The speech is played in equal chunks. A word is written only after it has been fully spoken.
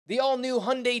The all-new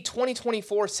Hyundai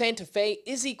 2024 Santa Fe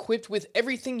is equipped with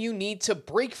everything you need to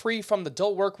break free from the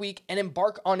dull work week and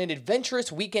embark on an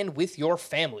adventurous weekend with your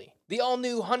family. The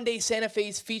all-new Hyundai Santa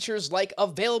Fe's features like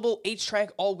available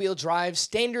H-Track all-wheel drive,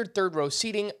 standard third-row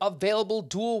seating, available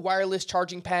dual wireless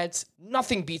charging pads.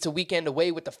 Nothing beats a weekend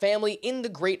away with the family in the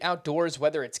great outdoors,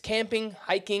 whether it's camping,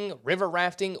 hiking, river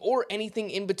rafting, or anything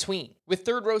in between. With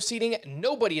third-row seating,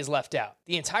 nobody is left out.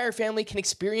 The entire family can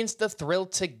experience the thrill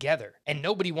together, and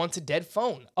nobody wants a dead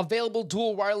phone. Available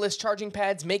dual wireless charging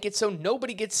pads make it so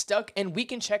nobody gets stuck, and we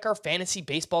can check our fantasy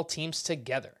baseball teams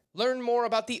together. Learn more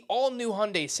about the all-new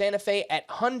Hyundai Santa Fe at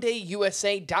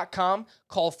HyundaiUSA.com.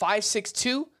 Call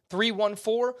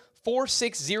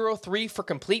 562-314-4603 for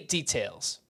complete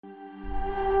details.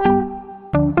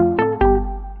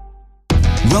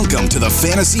 Welcome to the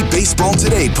Fantasy Baseball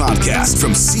Today podcast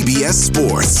from CBS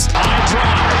Sports. High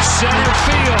drive, center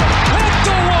field, hit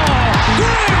the wall,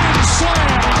 grand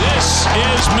slam. This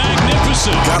is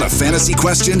magnificent. Got a fantasy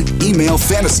question? Email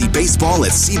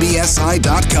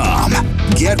fantasybaseball@cbsi.com.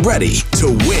 Get ready to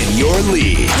win your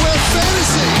league. Where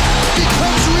fantasy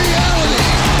becomes reality.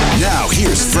 Now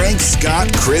here's Frank,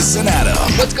 Scott, Chris, and Adam.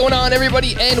 What's going on,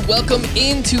 everybody, and welcome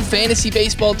into Fantasy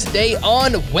Baseball Today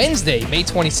on Wednesday, May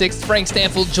 26th. Frank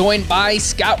Stanfield joined by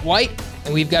Scott White,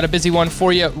 and we've got a busy one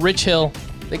for you. Rich Hill,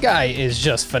 the guy is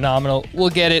just phenomenal. We'll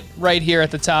get it right here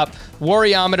at the top.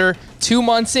 Worryometer, 2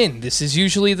 months in. This is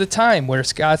usually the time where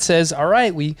Scott says, all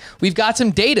right, we've got some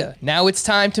data. Now it's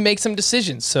time to make some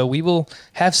decisions. So we will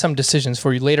have some decisions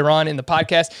for you later on in the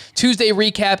podcast. Tuesday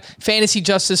recap, fantasy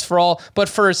justice for all. But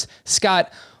first,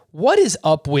 Scott, what is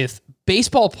up with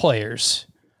baseball players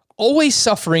always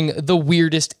suffering the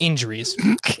weirdest injuries?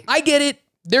 I get it.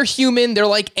 They're human. They're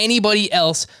like anybody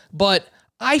else. But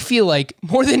I feel like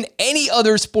more than any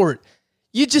other sport,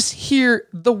 you just hear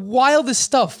the wildest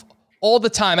stuff all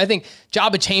the time. I think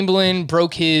Jabba Chamberlain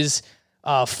broke his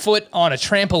foot on a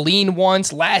trampoline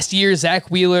once. Last year,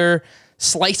 Zach Wheeler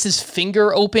sliced his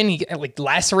finger open. He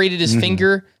lacerated his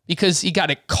finger because he got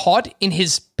it caught in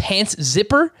his pants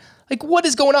zipper. Like, what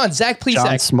is going on? Zach, please.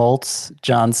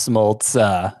 John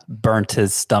Smoltz burnt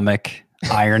his stomach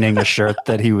ironing a shirt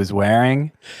that he was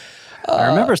wearing. I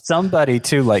remember somebody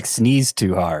too sneezed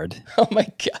too hard. Oh my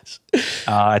gosh!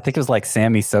 I think it was like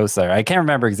Sammy Sosa. I can't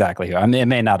remember exactly who. I mean, it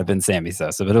may not have been Sammy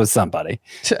Sosa, but it was somebody.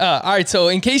 All right. So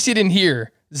in case you didn't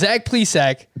hear, Zach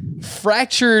Plesac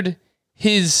fractured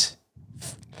his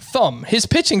thumb, his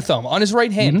pitching thumb on his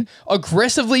right hand,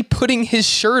 aggressively putting his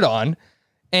shirt on,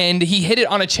 and he hit it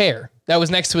on a chair that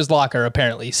was next to his locker,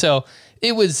 apparently. So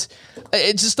it's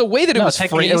just the way that it was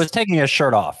phrased. It was taking his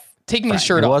shirt off. His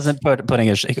shirt off. It wasn't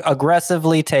putting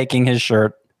aggressively taking his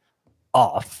shirt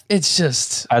off. It's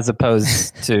just as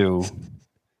opposed to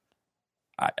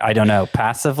I don't know,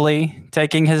 passively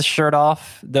taking his shirt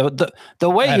off. The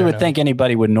way you would think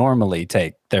anybody would normally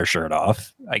take their shirt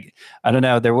off. I don't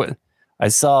know. I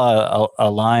saw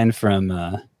a line from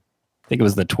I think it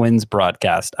was the Twins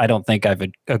broadcast. I don't think I've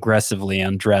aggressively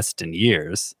undressed in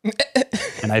years,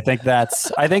 and I think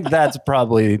that's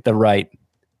probably the right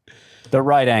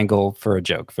angle for a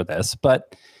joke for this.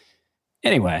 But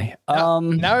anyway, now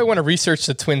I want to research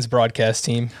the Twins broadcast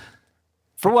team.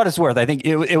 For what it's worth, I think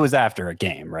it was after a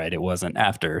game, right? It wasn't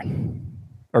after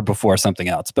or before something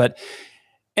else. But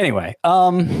anyway,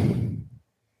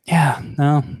 yeah,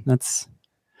 no,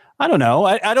 I don't know.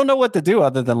 I don't know what to do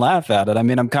other than laugh at it. I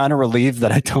mean, I'm kind of relieved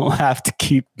that I don't have to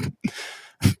keep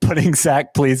putting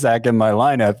Zach Plesac in my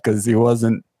lineup because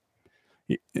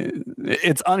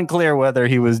it's unclear whether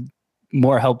he was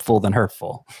more helpful than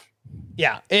hurtful.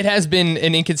 Yeah, it has been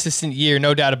an inconsistent year,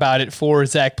 no doubt about it, for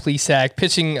Zach Plesac,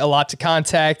 pitching a lot to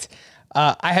contact.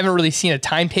 I haven't really seen a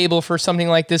timetable for something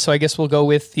like this, so I guess we'll go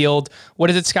with the old, what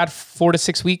is it, Scott, 4 to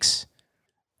 6 weeks?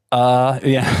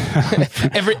 Yeah.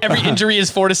 every injury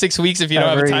is 4 to 6 weeks if you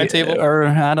don't have a timetable. Or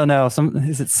I don't know,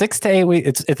 is it 6 to 8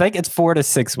 weeks? I think it's 4 to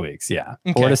 6 weeks. Yeah,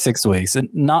 okay. 4 to 6 weeks. And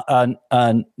not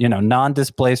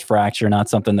non-displaced fracture, not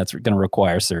something that's going to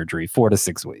require surgery. 4 to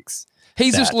 6 weeks.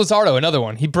 Jesus Luzardo, another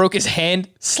one. He broke his hand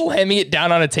slamming it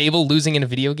down on a table, losing in a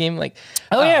video game.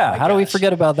 How do we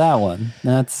forget about that one?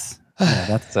 That's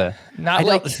not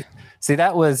see,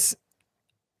 that was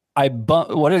what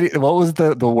was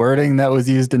the wording that was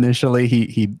used initially?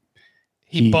 He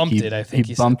bumped it. I think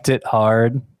he bumped it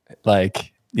hard, the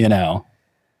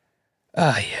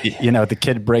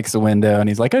kid breaks a window and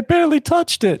he's like, I barely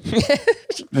touched it.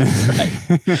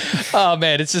 Oh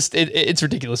man, it's just, it's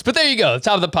ridiculous. But there you go.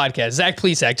 Top of the podcast, Zach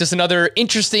Plesac, just another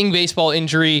interesting baseball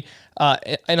injury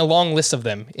and a long list of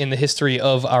them in the history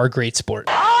of our great sport.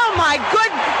 Oh my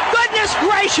goodness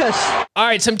gracious. All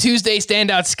right, some Tuesday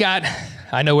standouts, Scott.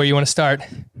 I know where you want to start.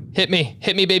 Hit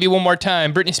me, baby, one more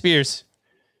time. Britney Spears.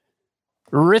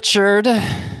 Richhill.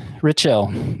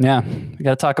 Yeah, we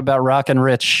got to talk about Rockin'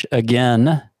 Rich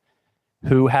again,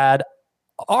 who had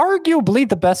arguably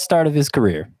the best start of his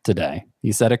career today.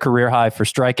 He set a career high for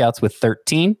strikeouts with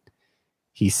 13.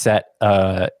 He set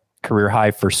a career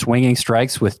high for swinging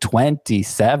strikes with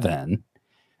 27.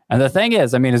 And the thing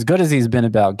is, I mean, as good as he's been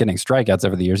about getting strikeouts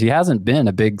over the years, he hasn't been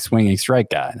a big swinging strike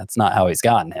guy. That's not how he's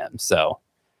gotten him. So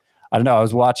I don't know. I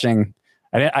was watching,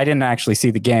 I didn't actually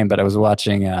see the game, but I was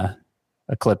watching a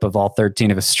clip of all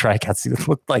 13 of his strikeouts. He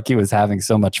looked like he was having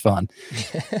so much fun.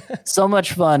 So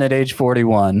much fun at age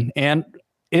 41. And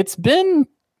it's been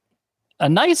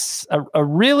a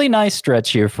really nice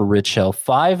stretch here for Richhill.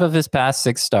 5 of his past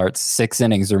 6 starts, 6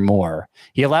 innings or more.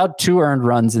 He allowed 2 earned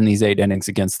runs in these 8 innings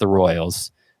against the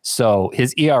Royals. So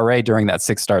his ERA during that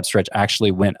 6-start stretch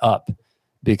actually went up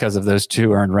because of those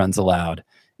 2 earned runs allowed.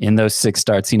 In those 6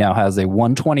 starts, he now has a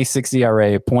 1.26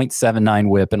 ERA, 0.79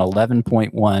 whip, and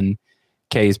 11.1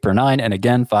 Ks per 9. And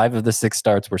again, 5 of the 6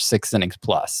 starts were 6 innings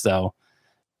plus. So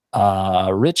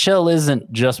Richhill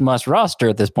isn't just must roster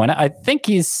at this point. I think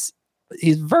he's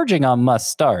verging on must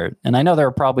start. And I know there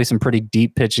are probably some pretty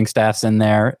deep pitching staffs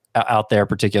out there,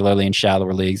 particularly in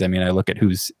shallower leagues. I mean, I look at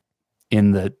who's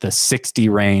in the 60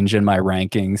 range in my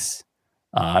rankings.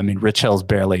 I mean, Richhill's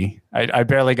I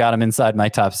barely got him inside my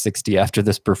top 60 after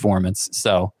this performance.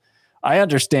 So I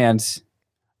understand.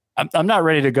 I'm not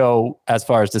ready to go as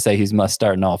far as to say he's must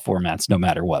start in all formats, no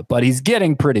matter what, but he's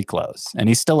getting pretty close, and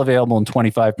he's still available in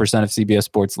 25% of CBS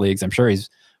Sports leagues. I'm sure he's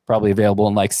probably available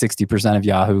in like 60% of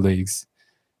Yahoo leagues.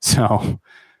 So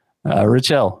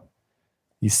Richhill,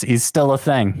 he's still a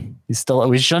thing.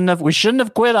 We shouldn't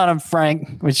have quit on him,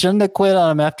 Frank. We shouldn't have quit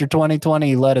on him after 2020.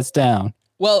 He let us down.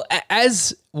 Well,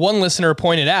 as one listener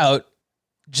pointed out,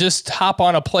 just hop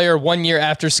on a player 1 year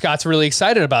after Scott's really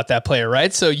excited about that player,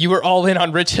 right? So you were all in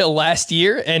on Richhill last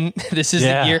year, and this is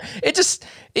the year.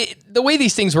 The way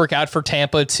these things work out for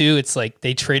Tampa too, it's like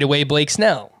they trade away Blake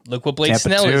Snell. Look what Blake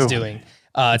Snell is doing.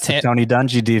 Tony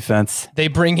Dungy defense. They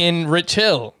bring in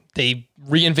Richhill. They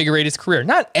reinvigorate his career.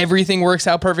 Not everything works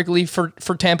out perfectly for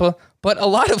Tampa, but a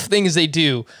lot of things they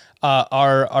do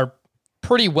are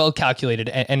pretty well calculated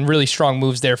and really strong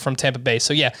moves there from Tampa Bay.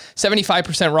 So yeah, 75%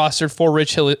 rostered for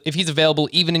Richhill. If he's available,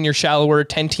 even in your shallower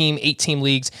 10-team, 8-team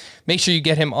leagues, make sure you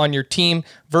get him on your team.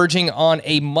 Verging on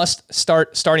a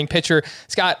must-start starting pitcher.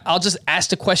 Scott, I'll just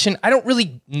ask a question. I don't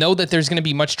really know that there's going to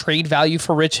be much trade value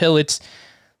for Richhill. It's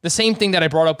the same thing that I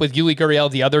brought up with Yuli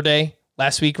Gurriel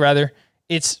last week.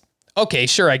 It's okay,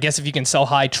 sure, I guess if you can sell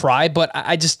high, try, but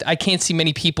I can't see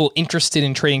many people interested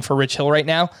in trading for Richhill right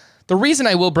now. The reason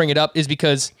I will bring it up is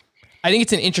because I think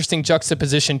it's an interesting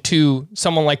juxtaposition to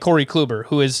someone like Corey Kluber,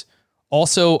 who is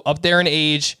also up there in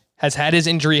age, has had his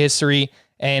injury history,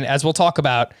 and as we'll talk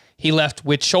about, he left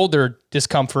with shoulder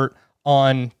discomfort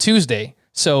on Tuesday.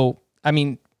 So, I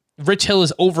mean, Richhill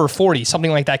is over 40.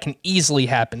 Something like that can easily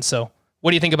happen. So,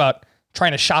 what do you think about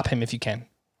trying to shop him if you can?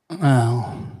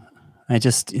 Well, I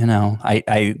just,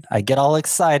 I get all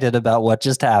excited about what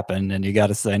just happened, and you got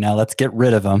to say, now let's get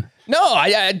rid of him. No,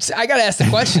 I got to ask the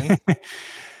question.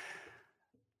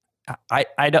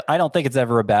 I don't think it's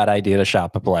ever a bad idea to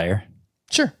shop a player.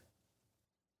 Sure.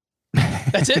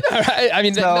 That's it. I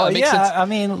mean, it makes sense. I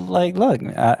mean, like, look,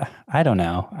 I don't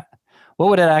know. What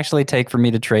would it actually take for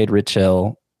me to trade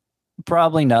Richhill?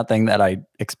 Probably nothing that I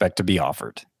expect to be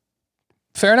offered.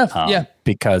 Fair enough. Yeah.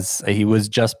 Because he was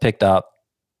just picked up.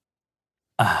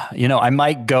 I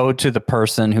might go to the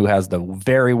person who has the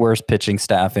very worst pitching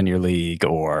staff in your league,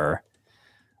 or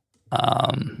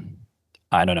I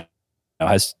don't know,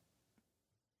 has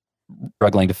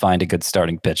struggling to find a good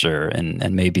starting pitcher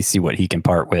and maybe see what he can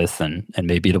part with, and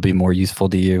maybe it'll be more useful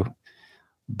to you.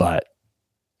 But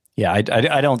yeah,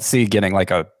 I don't see getting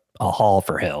like a haul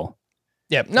for Hill.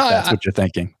 Yeah, no, that's what you're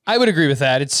thinking. I would agree with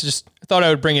that. It's just, I thought I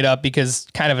would bring it up because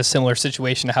kind of a similar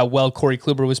situation to how well Corey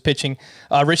Kluber was pitching.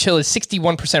 Richhill is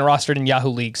 61% rostered in Yahoo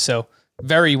leagues, so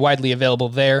very widely available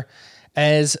there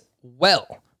as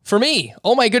well. For me,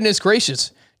 oh my goodness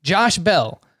gracious, Josh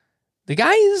Bell. The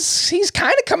guy he's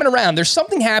kind of coming around. There's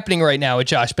something happening right now with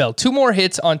Josh Bell. 2 more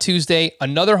hits on Tuesday,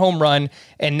 another home run,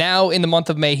 and now in the month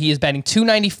of May, he is batting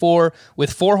 .294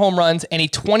 with 4 home runs and a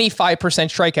 25%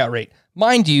 strikeout rate.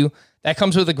 Mind you, that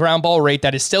comes with a ground ball rate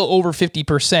that is still over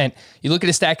 50%. You look at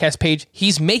his StatCast page,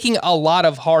 he's making a lot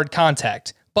of hard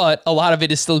contact, but a lot of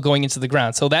it is still going into the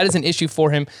ground. So that is an issue for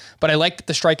him, but I like that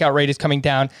the strikeout rate is coming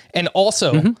down. And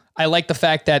also, I like the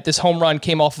fact that this home run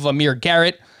came off of Amir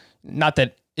Garrett. Not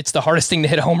that it's the hardest thing to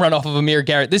hit a home run off of Amir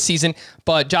Garrett this season,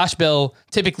 but Josh Bell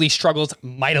typically struggles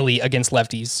mightily against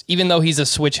lefties. Even though he's a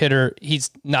switch hitter, he's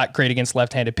not great against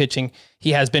left-handed pitching.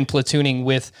 He has been platooning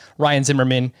with Ryan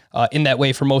Zimmerman in that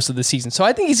way for most of the season. So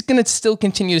I think he's going to still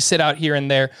continue to sit out here and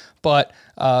there, but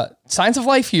signs of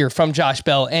life here from Josh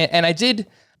Bell. And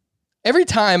every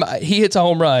time he hits a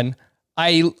home run,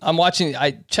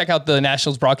 I check out the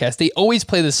Nationals broadcast. They always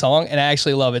play this song, and I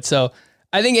actually love it. So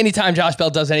I think anytime Josh Bell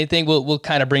does anything, we'll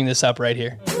kind of bring this up right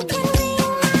here.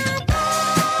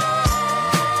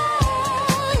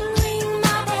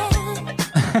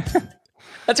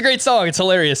 That's a great song. It's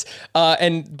hilarious.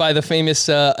 And by the famous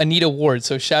Anita Ward.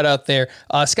 So shout out there.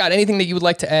 Scott, anything that you would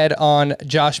like to add on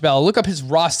Josh Bell? Look up his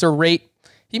roster rate.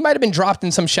 He might have been dropped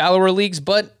in some shallower leagues,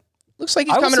 but looks like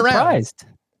he's coming around.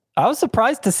 I was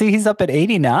surprised to see he's up at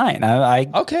 89.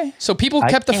 Okay. So people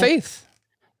kept the faith.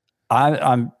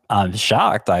 I'm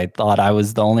shocked. I thought I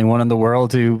was the only one in the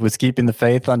world who was keeping the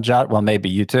faith on Josh. Well, maybe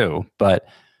you too, but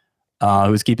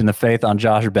who was keeping the faith on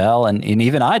Josh Bell. And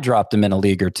even I dropped him in a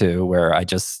league or two where I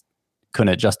just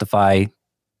couldn't justify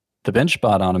the bench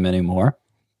spot on him anymore.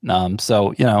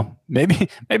 So, maybe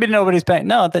nobody's paying.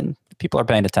 No, then people are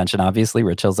paying attention. Obviously,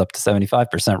 Rich Hill's up to 75%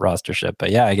 rostership. But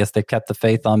yeah, I guess they've kept the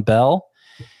faith on Bell.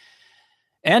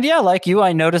 And yeah, like you,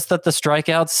 I noticed that the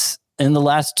strikeouts in the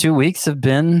last 2 weeks have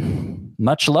been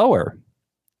much lower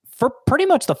for pretty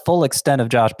much the full extent of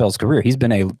Josh Bell's career. He's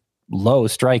been a low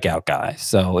strikeout guy.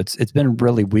 So it's been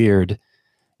really weird.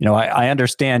 I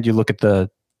understand you look at that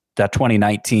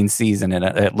 2019 season and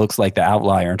it looks like the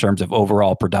outlier in terms of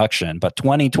overall production, but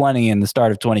 2020 and the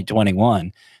start of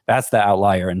 2021, that's the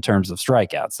outlier in terms of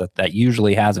strikeouts. That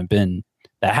usually hasn't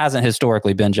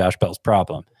historically been Josh Bell's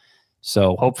problem.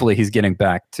 So hopefully he's getting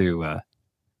back to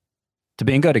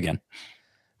being good again.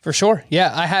 For sure.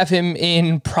 Yeah, I have him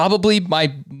in probably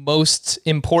my most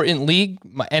important league,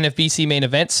 my NFBC main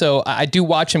event. So I do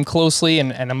watch him closely,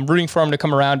 and I'm rooting for him to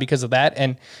come around because of that.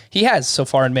 And he has so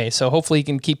far in May. So hopefully he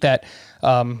can keep that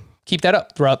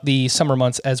up throughout the summer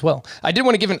months as well. I did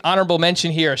want to give an honorable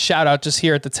mention here, a shout out just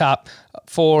here at the top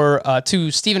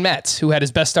to Steven Matz, who had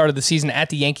his best start of the season at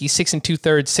the Yankees, 6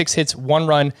 2/3, 6 hits, 1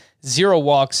 run, 0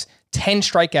 walks, 10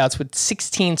 strikeouts with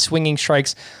 16 swinging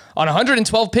strikes on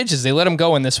 112 pitches. They let him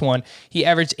go in this one. He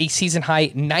averaged a season high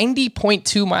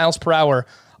 90.2 miles per hour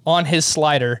on his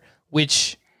slider,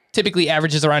 which typically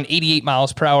averages around 88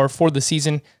 miles per hour for the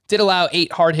season. Did allow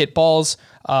 8 hard hit balls,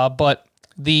 but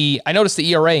I noticed the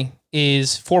ERA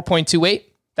is 4.28.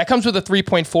 That comes with a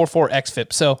 3.44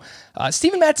 xFIP. So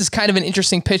Steven Matz is kind of an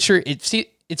interesting pitcher.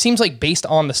 It seems like based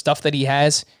on the stuff that he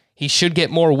has, he should get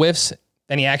more whiffs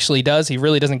than he actually does. He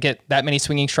really doesn't get that many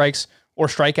swinging strikes or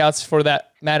strikeouts for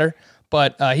that matter.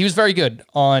 But he was very good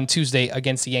on Tuesday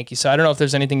against the Yankees. So I don't know if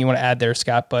there's anything you want to add there,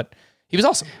 Scott, but he was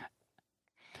awesome.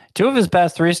 2 of his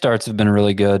past 3 starts have been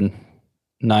really good.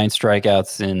 9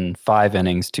 strikeouts in 5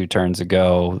 innings 2 turns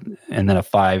ago, and then a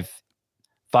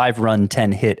 5-run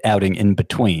 10-hit outing in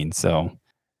between. So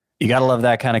you got to love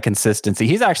that kind of consistency.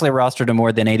 He's actually rostered in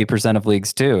more than 80% of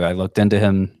leagues too. I looked into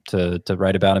him to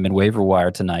write about him in waiver wire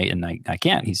tonight, and I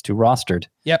can't. He's too rostered.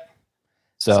 Yep.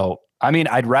 So, I mean,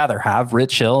 I'd rather have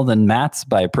Rich Hill than Matz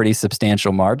by a pretty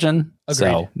substantial margin. Agreed.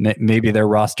 So maybe their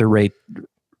rostership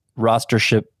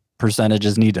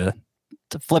percentages need to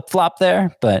flip-flop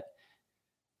there. But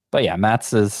yeah,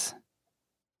 Matz is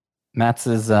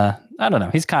I don't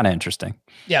know. He's kind of interesting.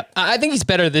 Yeah, I think he's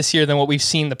better this year than what we've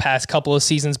seen the past couple of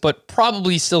seasons, but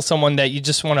probably still someone that you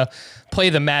just want to play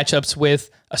the matchups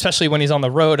with, especially when he's on the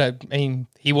road. I mean,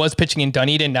 he was pitching in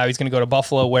Dunedin. Now he's going to go to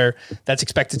Buffalo, where that's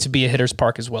expected to be a hitter's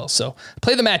park as well. So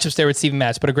play the matchups there with Steven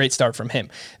Matz, but a great start from him.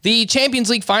 The Champions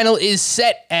League final is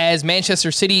set as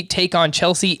Manchester City take on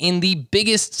Chelsea in the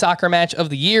biggest soccer match of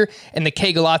the year, and the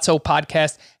Que Golazo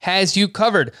podcast has you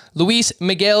covered. Luis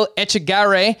Miguel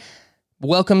Echegaray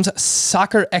welcomes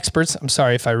soccer experts. I'm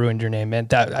sorry if I ruined your name, man.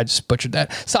 I just butchered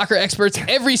that. Soccer experts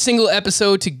every single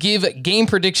episode to give game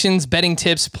predictions, betting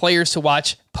tips, players to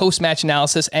watch, post-match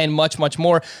analysis, and much, much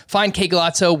more. Find Que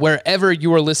Golazo wherever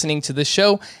you are listening to this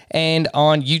show and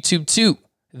on YouTube too.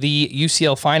 The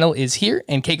UCL final is here,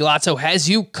 and Que Golazo has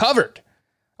you covered.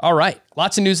 All right,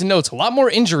 lots of news and notes. A lot more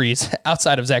injuries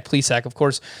outside of Zach Plesac, of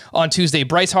course. On Tuesday,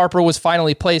 Bryce Harper was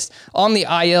finally placed on the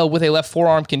IL with a left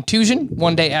forearm contusion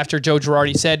 1 day after Joe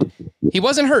Girardi said he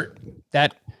wasn't hurt.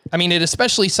 It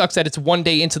especially sucks that it's 1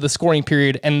 day into the scoring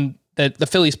period and that the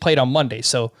Phillies played on Monday.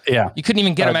 So yeah, you couldn't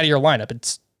even get him out of your lineup.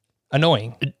 It's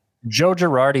annoying. Joe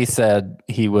Girardi said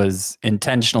he was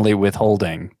intentionally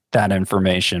withholding that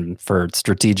information for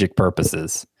strategic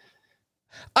purposes.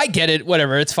 I get it.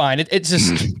 Whatever. It's fine. It's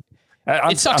just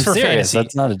It sucks I'm for serious. fantasy.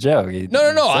 That's not a joke.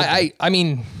 No. I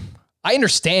mean, I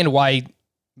understand why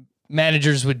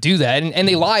managers would do that, and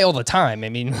they lie all the time. I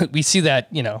mean, we see that,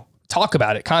 talk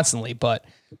about it constantly, but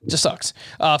it just sucks.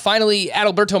 Finally,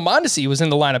 Adalberto Mondesi was in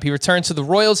the lineup. He returned to the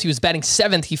Royals. He was batting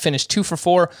seventh. He finished 2 for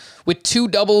 4 with 2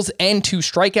 doubles and 2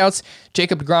 strikeouts.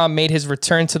 Jacob deGrom made his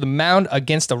return to the mound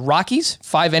against the Rockies.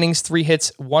 5 innings, 3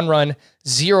 hits, 1 run,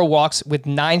 0 walks with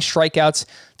 9 strikeouts,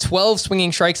 12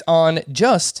 swinging strikes on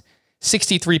just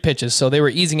 63 pitches. So they were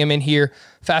easing him in here.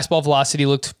 Fastball velocity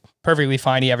looked perfectly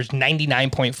fine. He averaged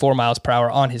 99.4 miles per hour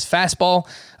on his fastball.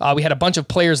 We had a bunch of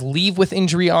players leave with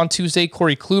injury on Tuesday.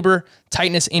 Corey Kluber,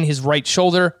 tightness in his right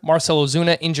shoulder. Marcell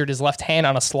Ozuna injured his left hand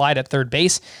on a slide at third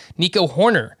base. Nico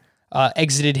Horner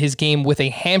exited his game with a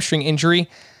hamstring injury.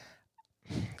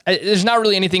 There's not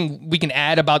really anything we can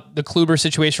add about the Kluber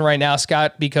situation right now,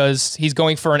 Scott, because he's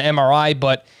going for an MRI,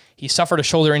 but he suffered a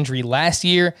shoulder injury last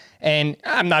year. And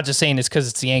I'm not just saying this because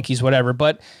it's the Yankees, whatever,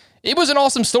 but it was an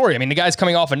awesome story. I mean, the guy's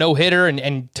coming off a no-hitter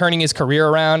and turning his career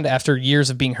around after years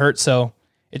of being hurt. So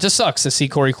it just sucks to see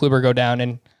Corey Kluber go down.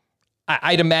 And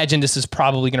I'd imagine this is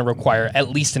probably going to require at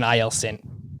least an IL stint,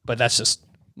 but that's just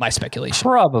my speculation.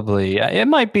 Probably. It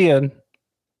might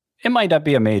not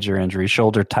be a major injury,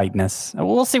 shoulder tightness.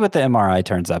 We'll see what the MRI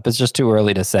turns up. It's just too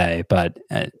early to say. But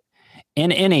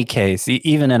in any case,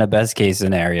 even in a best case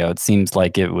scenario, it seems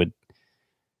like it would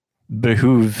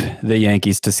behoove the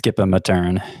Yankees to skip him a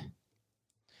turn.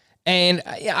 And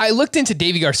I looked into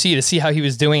Davy Garcia to see how he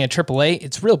was doing at AAA.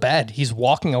 It's real bad. He's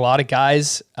walking a lot of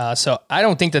guys. So I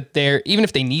don't think that even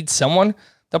if they need someone,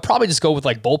 they'll probably just go with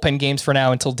like bullpen games for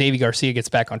now until Davy Garcia gets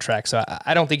back on track. So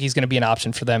I don't think he's going to be an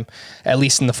option for them, at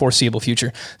least in the foreseeable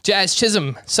future. Jazz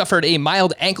Chisholm suffered a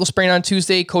mild ankle sprain on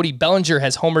Tuesday. Cody Bellinger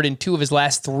has homered in 2 of his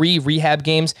last 3 rehab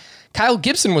games. Kyle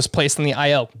Gibson was placed on the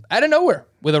IL out of nowhere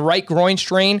with a right groin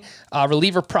strain,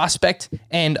 reliever prospect,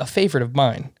 and a favorite of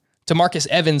mine. DeMarcus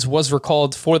Evans was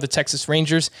recalled for the Texas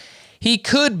Rangers. He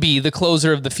could be the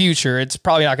closer of the future. It's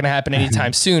probably not going to happen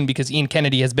anytime soon because Ian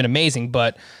Kennedy has been amazing,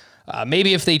 but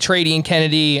maybe if they trade Ian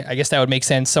Kennedy, I guess that would make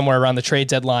sense somewhere around the trade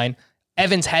deadline.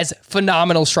 Evans has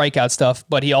phenomenal strikeout stuff,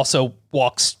 but he also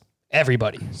walks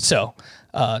everybody. So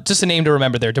just a name to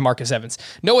remember there, DeMarcus Evans.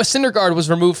 Noah Syndergaard was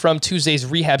removed from Tuesday's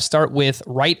rehab start with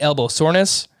right elbow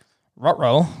soreness.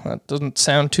 Ruh-roh. That doesn't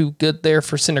sound too good there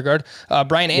for Syndergaard.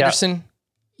 Brian Anderson.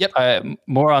 Yep.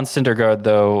 More on Syndergaard,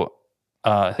 though.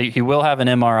 He will have an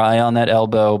MRI on that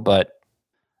elbow, but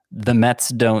the Mets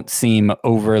don't seem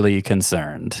overly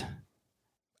concerned.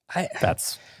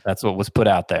 That's what was put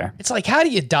out there. It's like, how do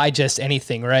you digest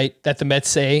anything, right? That the Mets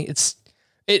say.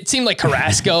 It seemed like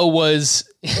Carrasco was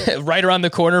right around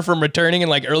the corner from returning in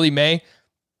like early May.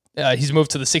 He's moved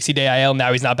to the 60-day IL.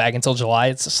 Now he's not back until July.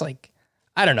 It's just like,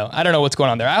 I don't know what's going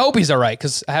on there. I hope he's all right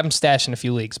because I have him stashed in a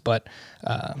few leagues, but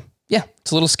yeah,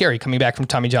 it's a little scary coming back from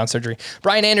Tommy John surgery.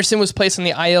 Brian Anderson was placed on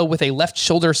the IL with a left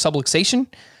shoulder subluxation.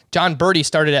 John Birdie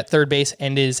started at third base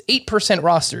and is 8%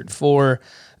 rostered for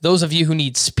those of you who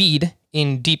need speed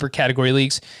in deeper category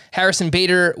leagues. Harrison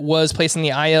Bader was placed on the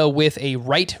IL with a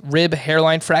right rib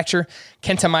hairline fracture.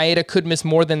 Kenta Maeda could miss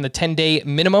more than the 10-day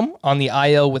minimum on the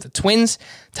IL with the Twins.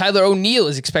 Tyler O'Neill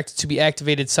is expected to be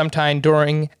activated sometime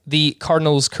during the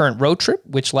Cardinals' current road trip,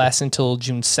 which lasts until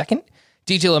June 2nd.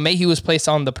 DJ LeMahieu was placed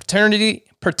on the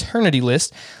paternity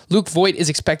list. Luke Voigt is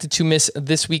expected to miss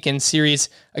this weekend series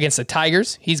against the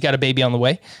Tigers. He's got a baby on the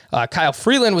way. Kyle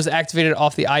Freeland was activated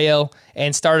off the IL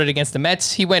and started against the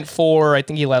Mets. He went for, I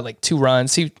think he let like 2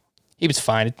 runs. He was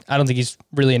fine. I don't think he's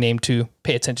really a name to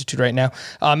pay attention to right now.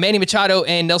 Manny Machado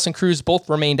and Nelson Cruz both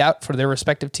remained out for their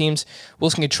respective teams.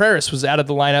 Wilson Contreras was out of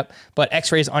the lineup, but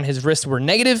x-rays on his wrist were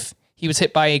negative. He was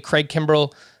hit by a Craig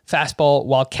Kimbrell fastball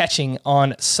while catching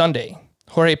on Sunday.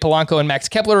 Jorge Polanco and Max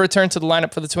Kepler returned to the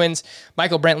lineup for the Twins.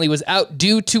 Michael Brantley was out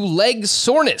due to leg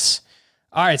soreness.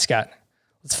 All right, Scott,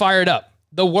 let's fire it up.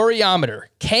 The Worryometer.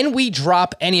 Can we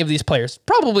drop any of these players?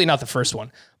 Probably not the first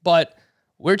one, but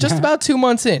we're just about 2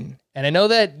 months in. And I know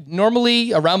that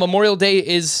normally around Memorial Day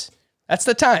that's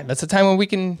the time. That's the time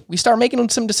when we start making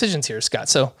some decisions here, Scott.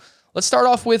 So let's start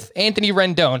off with Anthony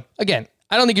Rendon. Again,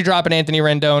 I don't think you're dropping Anthony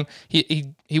Rendon.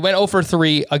 He went 0 for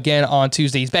 3 again on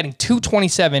Tuesday. He's batting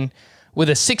 .227 with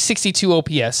a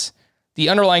 .662 OPS. The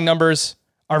underlying numbers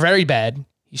are very bad.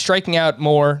 He's striking out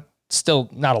more, still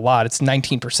not a lot. It's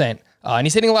 19%. And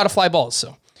he's hitting a lot of fly balls.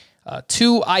 So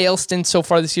 2 IL stints so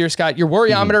far this year, Scott. Your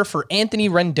Worryometer for Anthony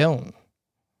Rendon.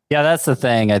 Yeah, that's the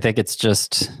thing. I think it's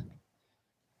just,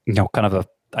 kind of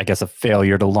a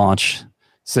failure to launch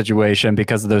situation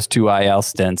because of those 2 IL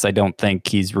stints. I don't think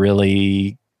he's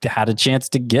really had a chance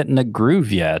to get in a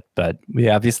groove yet, but we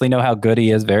obviously know how good he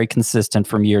is, very consistent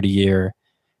from year to year.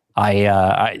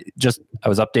 I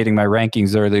was updating my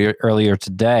rankings earlier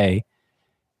today,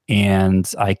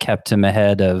 and I kept him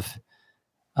ahead of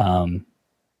who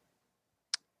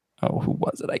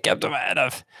was it? I kept him ahead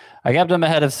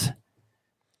of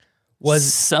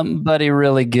was somebody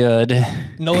really good.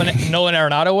 Nolan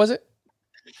Arenado, was it?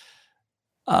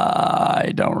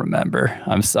 I don't remember.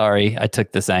 I'm sorry. I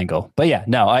took this angle. But yeah,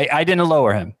 no, I didn't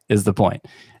lower him is the point.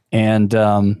 And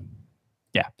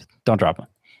yeah, don't drop him.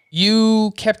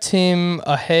 You kept him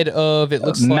ahead of, it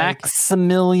looks like...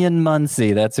 Maximilian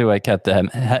Muncy. That's who I kept him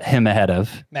ahead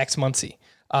of. Max Muncy.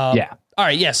 Yeah. All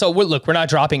right, yeah. So look, we're not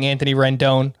dropping Anthony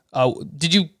Rendon.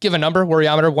 Did you give a number,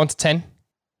 Worryometer, 1 to 10?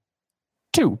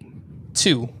 2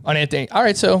 on Anthony. All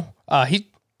right, so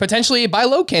he potentially a buy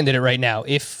low candidate right now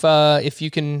if you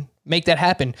can make that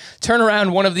happen. Turn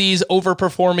around one of these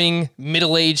overperforming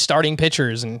middle-aged starting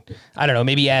pitchers and, I don't know,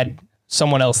 maybe add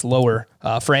someone else lower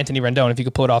for Anthony Rendon if you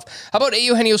could pull it off. How about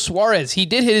Eugenio Suarez? He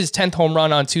did hit his 10th home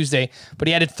run on Tuesday, but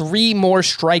he added 3 more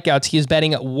strikeouts. He is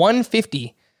batting at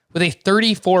 150 with a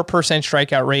 34%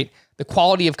 strikeout rate. The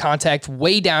quality of contact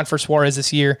way down for Suarez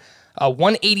this year.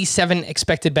 187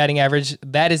 expected batting average.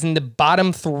 That is in the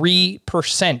bottom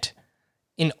 3%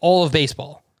 in all of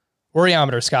baseball.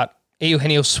 Worryometer, Scott.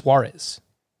 Eugenio Suarez.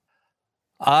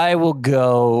 I will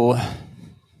go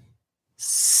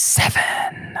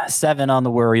 7 on the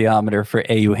Worryometer for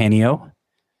Eugenio.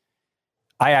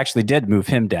 I actually did move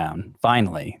him down,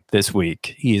 finally, this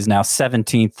week. He is now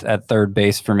 17th at third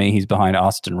base for me. He's behind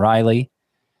Austin Riley.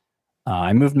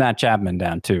 I moved Matt Chapman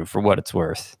down, too, for what it's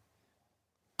worth.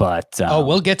 But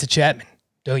we'll get to Chapman.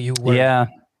 Don't you worry. Yeah.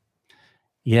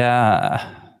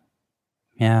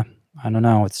 I don't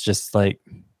know. It's just like,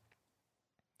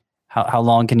 how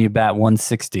long can you bat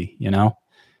 160, you know?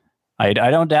 I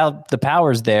don't doubt the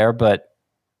power's there, but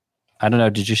I don't know.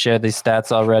 Did you share these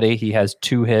stats already? He has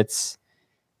 2 hits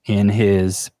in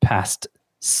his past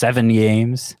 7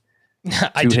 games.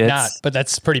 I did not, but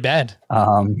that's pretty bad.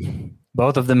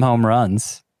 Both of them home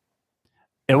runs.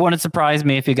 It wouldn't surprise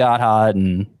me if he got hot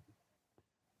and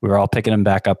we were all picking him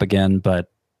back up again,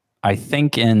 but I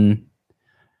think in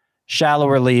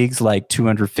shallower leagues, like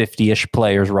 250-ish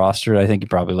players rostered, I think you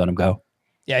probably let him go.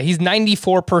 Yeah, he's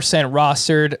 94%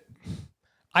 rostered.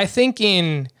 I think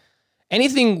in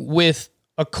anything with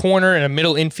a corner and a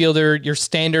middle infielder, your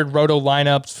standard roto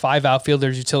lineups, 5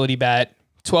 outfielders, utility bat,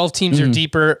 12 teams or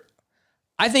deeper,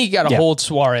 I think you got to hold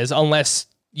Suarez unless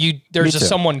there's just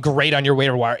someone great on your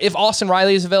waiver wire. If Austin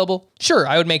Riley is available, sure,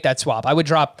 I would make that swap. I would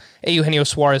drop Eugenio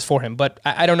Suarez for him, but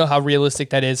I don't know how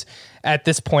realistic that is at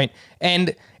this point.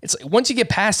 And it's like, once you get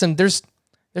past him, there's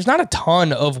not a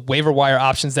ton of waiver wire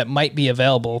options that might be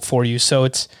available for you. So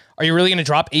are you really going to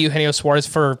drop Eugenio Suarez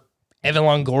for Evan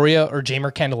Longoria or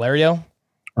Jeimer Candelario?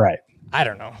 Right. I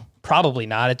don't know. Probably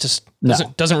not. It just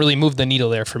doesn't really move the needle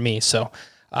there for me. So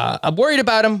I'm worried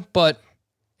about him, but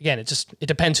again, it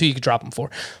depends who you could drop him for.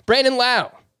 Brandon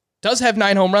Lau does have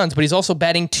 9 home runs, but he's also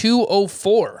batting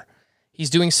 .204.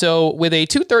 He's doing so with a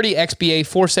 230 XBA,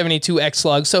 472 X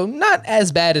slug, so not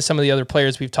as bad as some of the other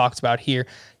players we've talked about here.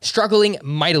 Struggling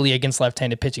mightily against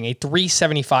left-handed pitching, a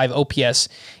 375 OPS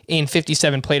in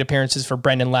 57 plate appearances for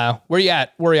Brandon Lau. Where you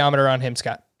at, Worryometer, on him,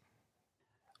 Scott?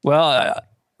 Well,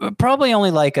 probably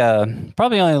only like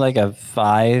a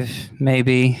 5,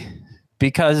 maybe,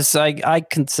 because I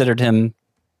considered him,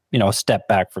 a step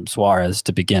back from Suarez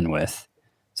to begin with.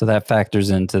 So that factors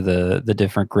into the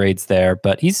different grades there.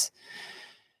 But he's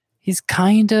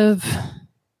kind of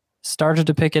started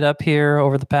to pick it up here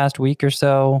over the past week or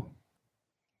so.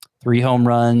 3 home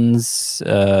runs,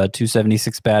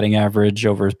 276 batting average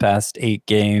over his past 8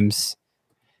 games.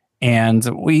 And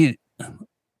we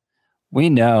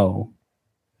know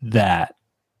that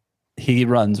he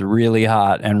runs really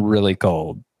hot and really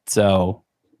cold. So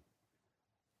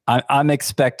I'm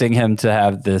expecting him to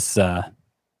have this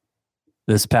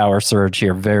power surge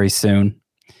here very soon.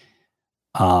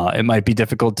 It might be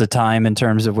difficult to time in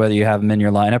terms of whether you have him in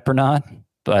your lineup or not,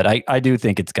 but I do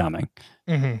think it's coming.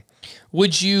 Mm-hmm.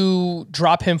 Would you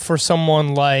drop him for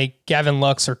someone like Gavin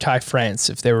Lux or Ty France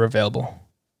if they were available?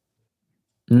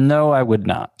 No, I would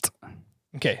not.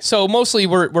 Okay, so mostly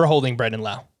we're holding Brandon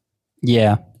Lau.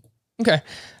 Yeah. Okay.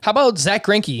 How about Zach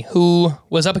Greinke, who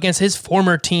was up against his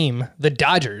former team, the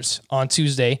Dodgers, on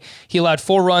Tuesday? He allowed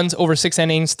 4 runs over 6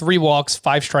 innings, 3 walks,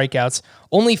 5 strikeouts,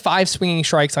 only 5 swinging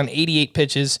strikes on 88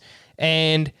 pitches,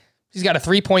 and he's got a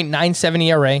 3.97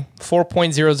 ERA,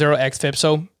 4.00 xFIP.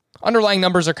 So underlying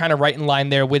numbers are kind of right in line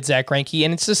there with Zach Greinke,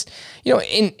 and it's just,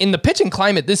 in the pitching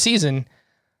climate this season,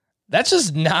 that's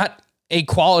just not a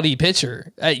quality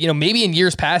pitcher. Maybe in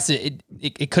years past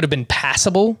it could have been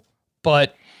passable,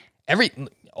 but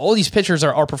all these pitchers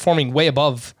are performing way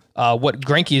above what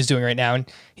Greinke is doing right now.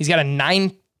 And he's got a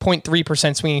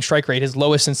 9.3% swinging strike rate, his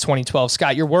lowest since 2012.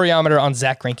 Scott, your worryometer on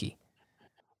Zach Greinke?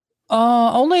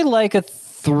 Only like a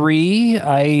 3.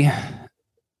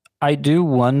 I do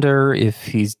wonder if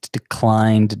he's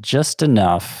declined just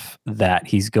enough that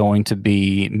he's going to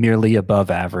be merely above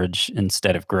average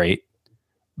instead of great.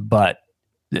 But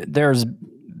there's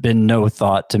been no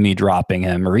thought to me dropping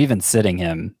him or even sitting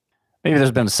him. Maybe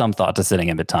there's been some thought to sitting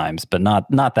him at times, but not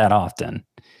that often.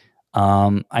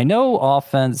 I know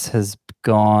offense has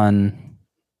been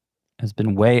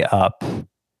way up.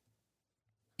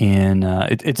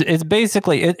 It's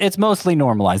basically it's mostly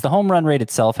normalized. The home run rate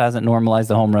itself hasn't normalized.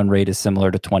 The home run rate is similar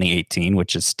to 2018,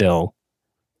 which is still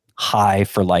high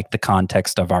for like the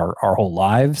context of our whole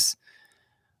lives,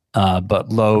 but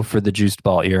low for the juiced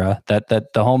ball era. That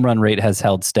the home run rate has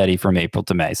held steady from April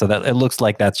to May. So that it looks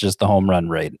like that's just the home run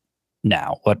rate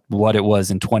now. What it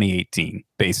was in 2018,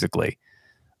 basically.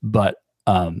 But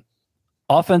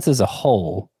offense as a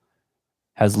whole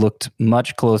has looked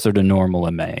much closer to normal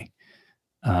in May.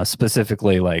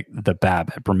 Specifically like the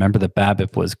BABIP. Remember the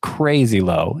BABIP was crazy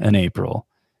low in April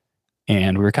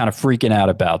and we were kind of freaking out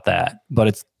about that, but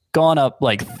it's gone up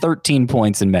like 13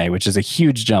 points in May, which is a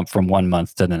huge jump from one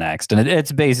month to the next. And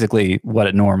it's basically what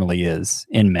it normally is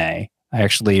in May. I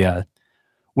actually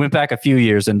went back a few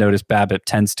years and noticed BABIP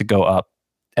tends to go up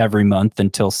every month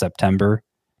until September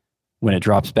when it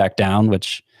drops back down,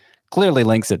 which clearly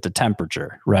links it to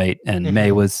temperature, right? And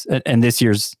May was, and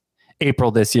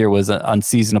April this year was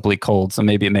unseasonably cold, so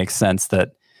maybe it makes sense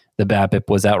that the BABIP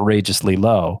was outrageously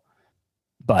low,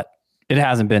 but it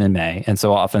hasn't been in May, and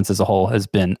so offense as a whole has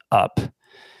been up.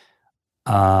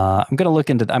 I'm gonna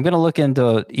look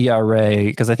into ERA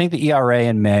because I think the ERA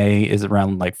in May is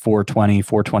around like 4.20,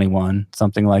 4.21,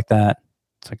 something like that.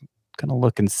 So I'm gonna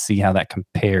look and see how that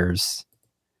compares.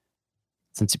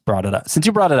 Since you brought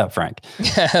it up, Frank.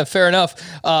 Yeah, fair enough.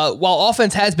 While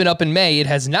offense has been up in May, it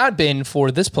has not been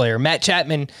for this player, Matt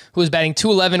Chapman, who is batting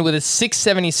 .211 with a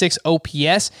 .676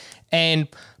 OPS. And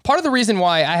part of the reason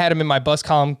why I had him in my bust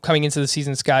column coming into the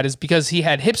season, Scott, is because he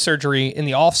had hip surgery in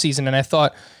the offseason, and I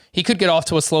thought he could get off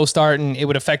to a slow start and it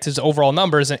would affect his overall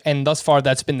numbers, and thus far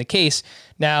that's been the case.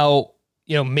 Now,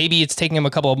 maybe it's taking him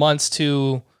a couple of months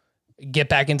to get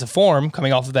back into form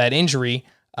coming off of that injury,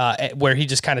 where he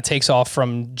just kind of takes off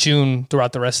from June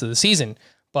throughout the rest of the season.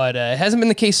 But it hasn't been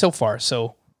the case so far.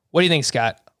 So what do you think,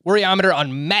 Scott? Worryometer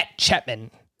on Matt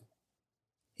Chapman.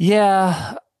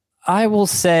 Yeah, I'll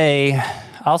say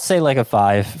like a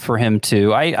 5 for him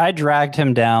too. I dragged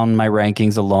him down my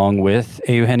rankings along with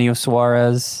Eugenio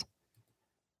Suarez,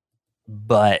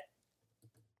 but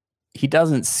he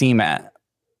doesn't seem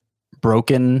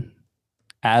broken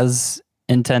as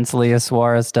intensely as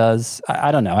Suarez does.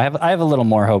 I don't know. I have a little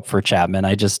more hope for Chapman.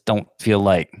 I just don't feel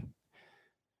like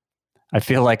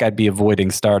I'd be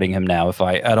avoiding starting him now if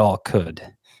I at all could.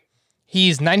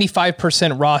 He's 95%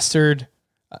 rostered.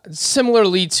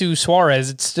 Similarly to Suarez,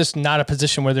 it's just not a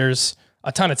position where there's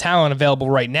a ton of talent available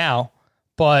right now.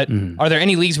 But are there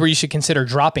any leagues where you should consider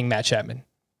dropping Matt Chapman?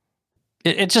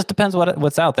 It just depends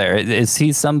what's out there. Is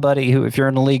he somebody who, if you're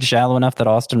in a league shallow enough that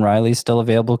Austin Riley's still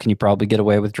available, can you probably get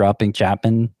away with dropping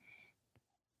Chapman?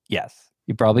 Yes,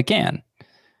 you probably can.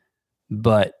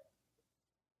 But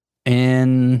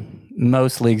in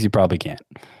most leagues, you probably can't.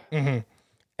 Mm-hmm.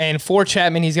 And for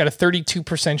Chapman, he's got a 32%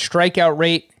 strikeout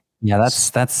rate. Yeah,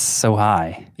 that's so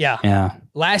high. Yeah.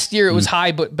 Last year it was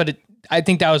high, but I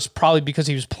think that was probably because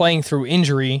he was playing through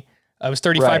injury. It was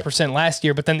 35% last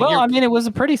year, but then it was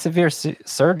a pretty severe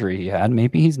surgery he had.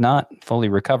 Maybe he's not fully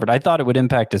recovered. I thought it would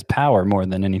impact his power more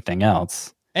than anything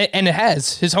else. And it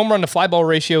has. His home run to fly ball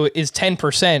ratio is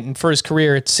 10%, and for his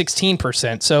career, it's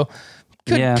 16%. So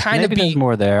maybe there's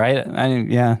more there.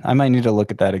 I might need to look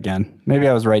at that again. Maybe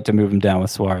I was right to move him down with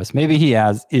Suarez. Maybe he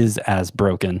is as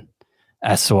broken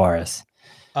as Suarez.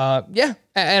 And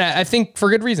I think for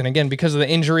good reason. Again, because of the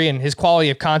injury and his quality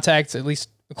of contact, at least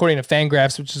according to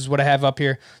Fangraphs, which is what I have up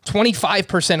here.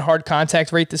 25% hard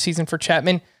contact rate this season for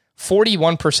Chapman,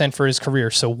 41% for his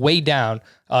career. So way down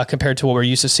compared to what we're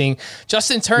used to seeing.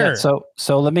 Justin Turner. Yeah,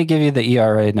 so let me give you the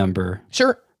ERA number.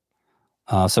 Sure.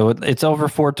 So it's over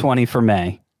 4.20 for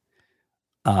May.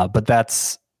 But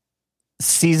that's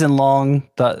season long.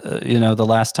 The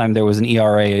last time there was an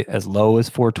ERA as low as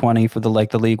 4.20 for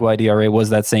the league-wide ERA was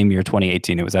that same year,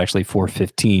 2018. It was actually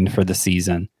 4.15 for the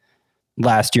season.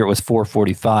 Last year it was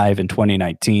 4.45 in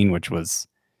 2019, which was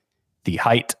the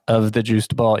height of the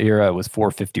juiced ball era. It was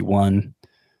 4.51.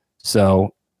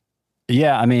 So,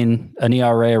 yeah, I mean, an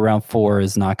ERA around 4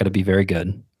 is not going to be very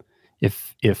good.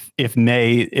 If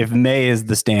May is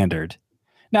the standard.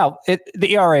 Now,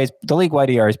 the league-wide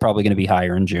ERA is probably going to be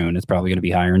higher in June. It's probably going to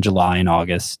be higher in July and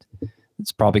August.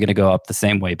 It's probably going to go up the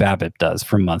same way BABIP does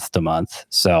from month to month.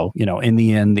 So, in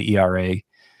the end, the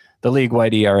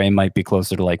league-wide ERA might be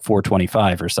closer to like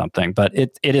 4.25 or something, but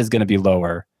it is going to be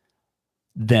lower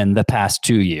than the past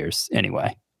 2 years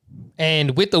anyway.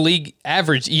 And with the league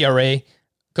average ERA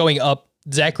going up,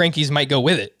 Zach Greinke's might go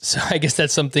with it. So I guess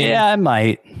that's something. Yeah, I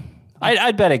might.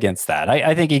 I'd bet against that.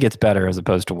 I think he gets better as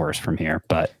opposed to worse from here,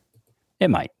 but it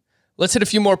might. Let's hit a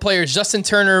few more players. Justin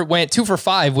Turner went 2 for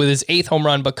 5 with his 8th home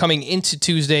run, but coming into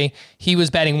Tuesday, he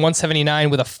was batting 179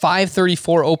 with a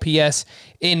 534 OPS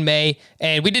in May.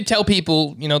 And we did tell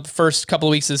people, the first couple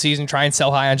of weeks of the season, try and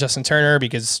sell high on Justin Turner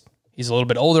because he's a little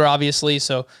bit older, obviously.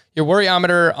 So your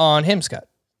worryometer on him, Scott?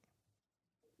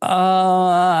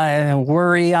 I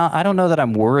don't know that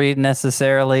I'm worried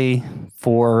necessarily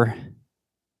for...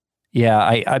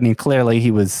 Yeah, I mean, clearly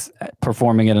he was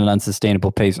performing at an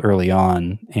unsustainable pace early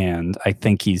on, and I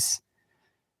think he's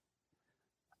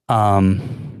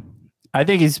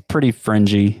pretty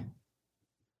fringy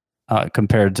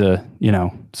compared to,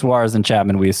 Suarez and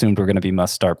Chapman. We assumed were going to be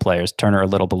must-start players. Turner a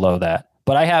little below that.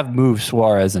 But I have moved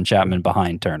Suarez and Chapman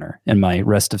behind Turner in my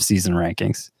rest of season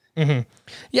rankings. Mm-hmm.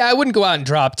 Yeah, I wouldn't go out and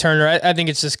drop Turner. I think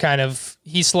it's just kind of,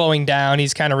 he's slowing down.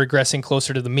 He's kind of regressing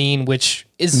closer to the mean, which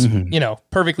is,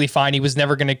 perfectly fine. He was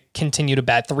never going to continue to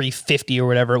bat 350 or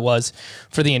whatever it was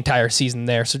for the entire season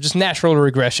there. So just natural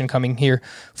regression coming here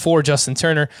for Justin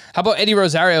Turner. How about Eddie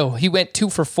Rosario? He went 2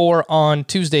 for 4 on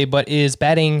Tuesday, but is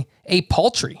batting a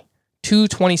paltry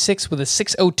 226 with a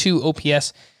 602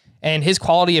 OPS, and his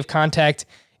quality of contact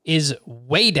is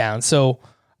way down. So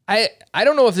I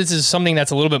don't know if this is something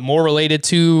that's a little bit more related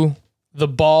to the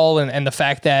ball and the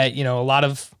fact that, a lot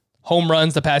of home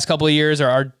runs the past couple of years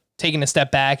are taking a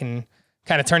step back and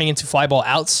kind of turning into fly ball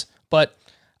outs. But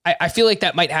I feel like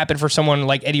that might happen for someone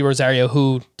like Eddie Rosario,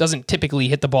 who doesn't typically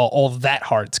hit the ball all that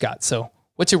hard, Scott. So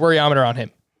what's your worryometer on him?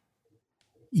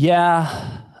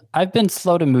 Yeah, I've been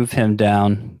slow to move him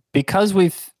down because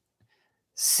we've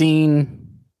seen,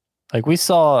 we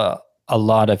saw a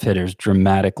lot of hitters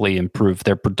dramatically improve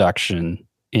their production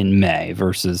in May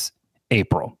versus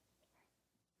April.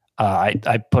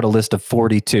 I put a list of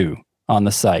 42 on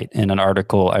the site in an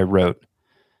article I wrote.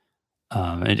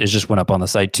 It just went up on the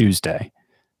site Tuesday.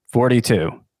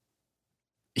 42.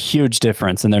 Huge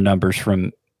difference in their numbers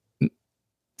from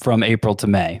April to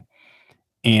May.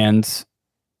 And,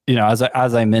 as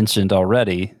I mentioned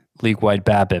already, league-wide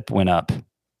BABIP went up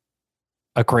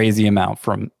a crazy amount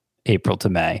from April to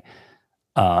May.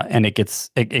 And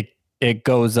it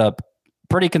goes up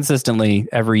pretty consistently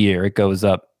every year. It goes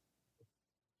up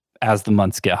as the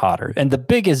months get hotter. And the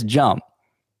biggest jump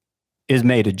is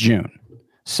May to June.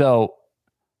 So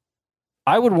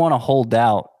I would want to hold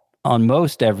out on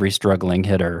most every struggling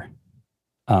hitter,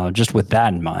 just with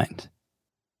that in mind,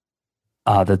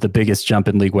 that the biggest jump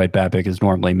in league-wide BABIP is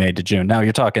normally May to June. Now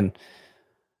you're talking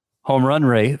home run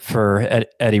rate for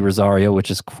Eddie Rosario, which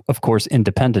is, of course,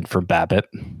 independent from BABIP.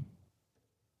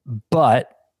 But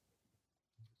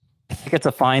I think it's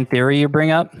a fine theory you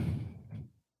bring up.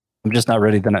 I'm just not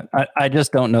ready I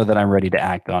just don't know that I'm ready to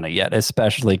act on it yet,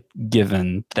 especially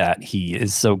given that he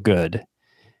is so good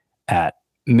at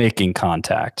making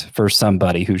contact for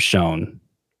somebody who's shown,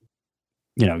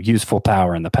 useful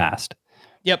power in the past.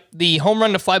 Yep. The home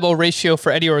run to fly ball ratio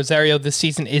for Eddie Rosario this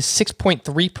season is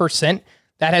 6.3%.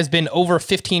 That has been over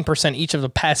 15% each of the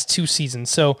past 2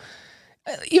 seasons. So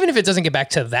even if it doesn't get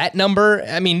back to that number,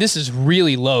 I mean, this is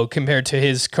really low compared to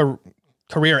his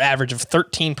career average of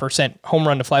 13% home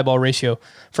run to fly ball ratio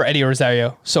for Eddie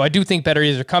Rosario. So I do think better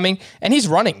years are coming, and he's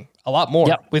running a lot more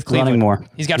with Cleveland. Running more.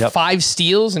 He's got 5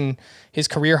 steals, and his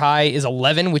career high is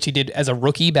 11, which he did as a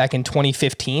rookie back in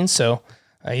 2015. So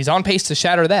he's on pace to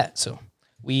shatter that. So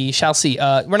we shall see.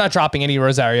 We're not dropping Eddie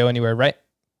Rosario anywhere, right?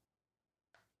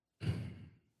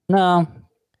 No,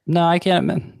 I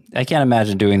can't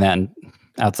imagine doing that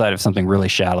outside of something really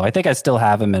shallow. I think I still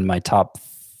have him in my top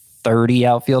 30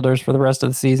 outfielders for the rest of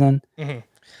the season. Mm-hmm.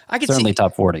 I could certainly see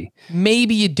top 40.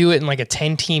 Maybe you do it in like a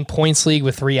 10-team points league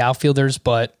with 3 outfielders,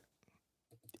 but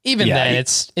even then,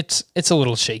 it's a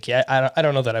little shaky. I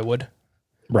don't know that I would.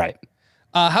 Right.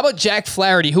 How about Jack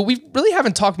Flaherty, who we really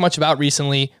haven't talked much about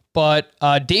recently, but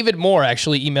David Moore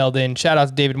actually emailed in. Shout out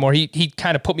to David Moore. He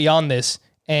kind of put me on this,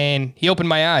 and he opened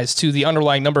my eyes to the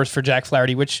underlying numbers for Jack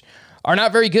Flaherty, which are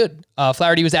not very good.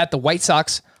 Flaherty was at the White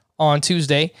Sox on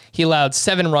Tuesday. He allowed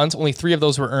 7 runs. Only 3 of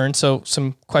those were earned, so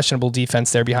some questionable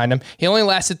defense there behind him. He only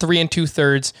lasted 3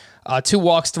 2/3, 2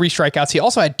 walks, 3 strikeouts. He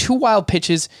also had 2 wild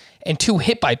pitches and 2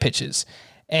 hit by pitches.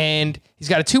 And he's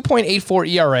got a 2.84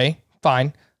 ERA,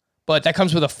 fine. but that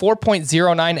comes with a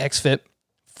 4.09 xFIP,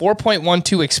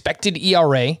 4.12 expected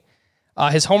ERA.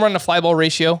 His home run to fly ball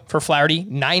ratio for Flaherty,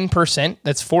 9%.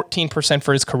 That's 14%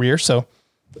 for his career. So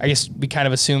I guess we kind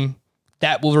of assume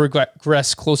that will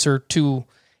regress closer to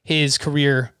his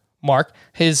career mark.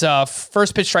 His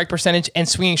first pitch strike percentage and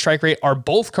swinging strike rate are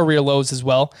both career lows as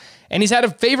well. And he's had a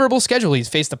favorable schedule. He's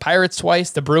faced the Pirates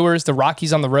twice, the Brewers, the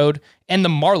Rockies on the road, and the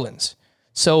Marlins.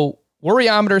 So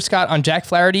Worryometer, Scott, on Jack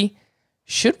Flaherty,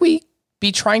 should we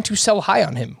be trying to sell high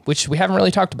on him, which we haven't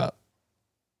really talked about?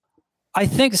 I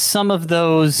think some of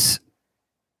those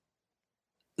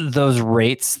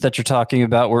rates that you're talking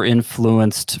about were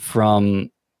influenced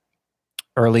from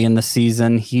early in the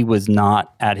season. He was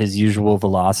not at his usual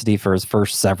velocity for his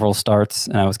first several starts,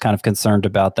 and I was kind of concerned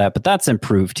about that. But that's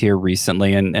improved here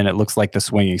recently, and it looks like the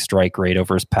swinging strike rate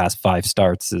over his past 5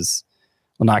 starts is,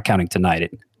 well, not counting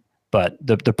tonight, but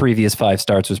the previous 5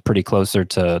 starts was pretty closer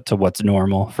to what's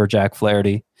normal for Jack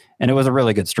Flaherty. And it was a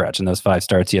really good stretch. In those 5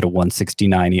 starts, he had a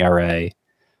 1.69 ERA.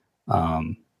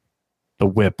 The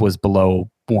whip was below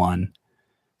 1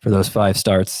 for those 5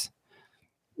 starts.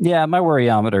 Yeah, my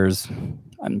worryometer's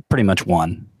pretty much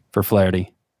 1 for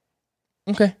Flaherty.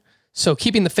 Okay. So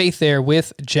keeping the faith there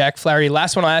with Jack Flaherty.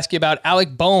 Last one I'll ask you about,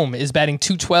 Alec Boehm is batting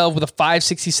 .212 with a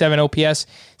 567 OPS.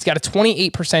 He's got a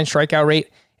 28% strikeout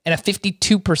rate and a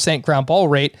 52% ground ball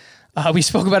rate. We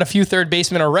spoke about a few third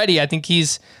basemen already. I think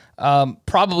he's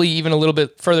probably even a little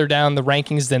bit further down the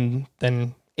rankings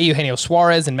than Eugenio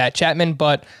Suarez and Matt Chapman,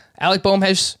 but Alec Boehm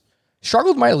has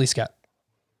struggled mightily, Scott.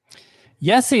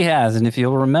 Yes, he has. And if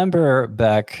you'll remember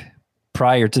back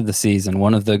prior to the season,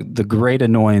 one of the great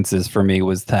annoyances for me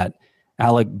was that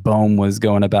Alec Boehm was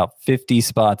going about 50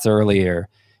 spots earlier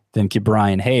than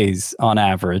Brian Hayes on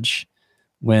average,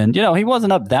 when, he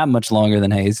wasn't up that much longer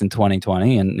than Hayes in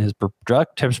 2020, and his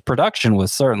production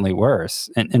was certainly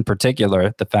worse. And in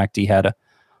particular, the fact he had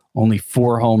only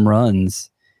 4 home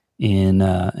runs in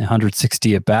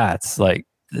 160 at-bats. Like,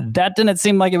 that didn't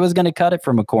seem like it was going to cut it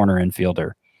from a corner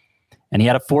infielder. And he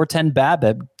had a 4.10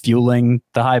 BABIP fueling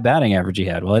the high batting average he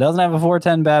had. Well, he doesn't have a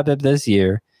 4.10 BABIP this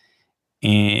year.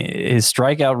 And his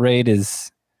strikeout rate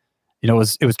is, it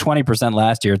was 20%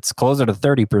 last year. It's closer to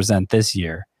 30% this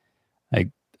year. Like,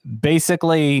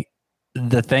 basically,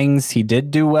 the things he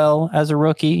did do well as a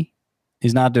rookie,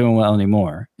 he's not doing well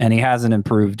anymore. And he hasn't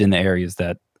improved in the areas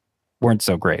that weren't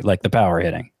so great, like the power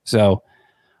hitting. So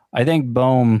I think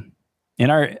Boehm, in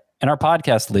our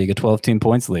podcast league, a 12-team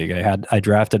points league, I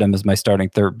drafted him as my starting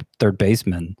third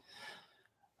baseman.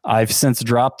 I've since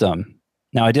dropped him.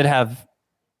 Now I did have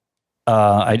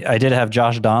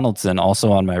Josh Donaldson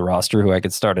also on my roster, who I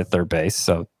could start at third base.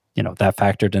 So, that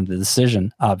factored into the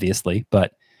decision, obviously.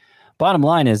 But bottom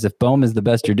line is, if Boehm is the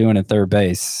best you're doing at third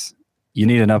base, you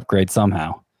need an upgrade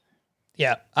somehow.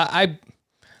 Yeah.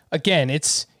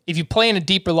 It's, if you play in a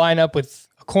deeper lineup with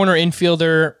a corner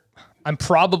infielder, I'm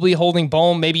probably holding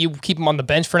Boehm. Maybe you keep him on the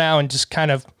bench for now and just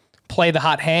kind of play the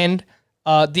hot hand.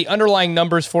 The underlying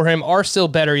numbers for him are still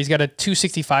better. He's got a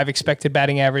 265 expected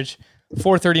batting average,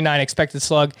 439 expected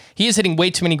slug. He is hitting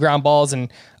way too many ground balls,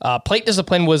 and plate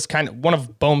discipline was kind of one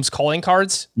of Boehm's calling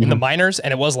cards in the minors,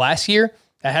 and it was last year.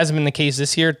 That hasn't been the case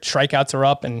this year. Strikeouts are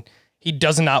up, and he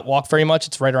does not walk very much.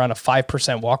 It's right around a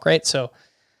 5% walk rate. So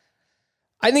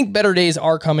I think better days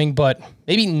are coming, but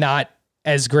maybe not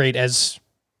as great as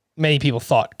many people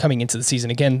thought coming into the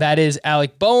season. Again, that is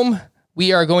Alec Boehm.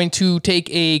 We are going to take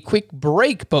a quick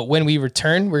break, but when we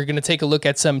return, we're going to take a look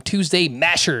at some Tuesday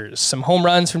mashers, some home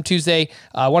runs from Tuesday.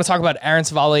 I want to talk about Aaron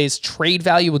Civale's trade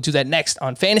value. We'll do that next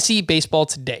on Fantasy Baseball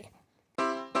Today.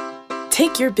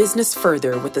 Take your business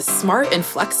further with the smart and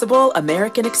flexible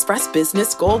American Express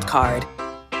Business Gold Card.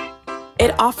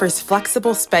 It offers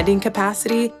flexible spending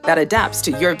capacity that adapts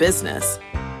to your business.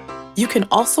 You can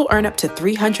also earn up to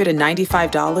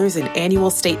 $395 in annual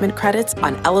statement credits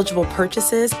on eligible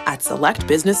purchases at select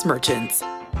business merchants.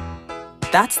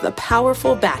 That's the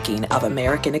powerful backing of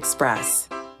American Express.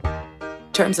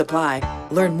 Terms apply.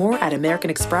 Learn more at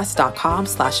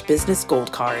americanexpress.com/business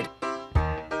gold card.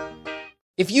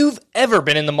 If you've ever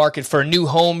been in the market for a new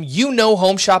home, you know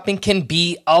home shopping can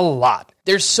be a lot.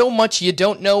 There's so much you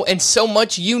don't know and so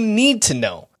much you need to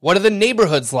know. What are the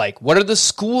neighborhoods like? What are the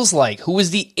schools like? Who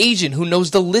is the agent who knows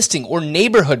the listing or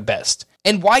neighborhood best?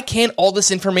 And why can't all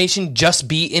this information just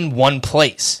be in one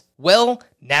place? Well,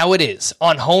 now it is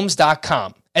on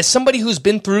Homes.com. As somebody who's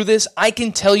been through this, I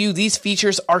can tell you these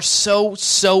features are so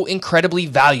incredibly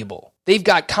valuable. They've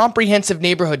got comprehensive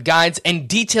neighborhood guides and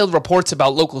detailed reports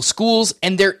about local schools,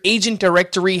 and their agent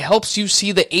directory helps you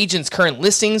see the agent's current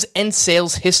listings and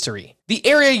sales history. The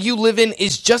area you live in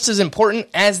is just as important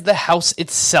as the house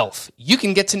itself. You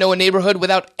can get to know a neighborhood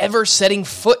without ever setting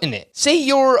foot in it. Say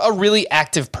you're a really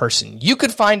active person. You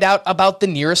could find out about the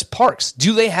nearest parks.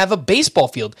 Do they have a baseball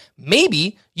field?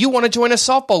 Maybe you want to join a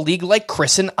softball league like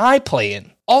Chris and I play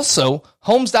in. Also,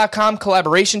 Homes.com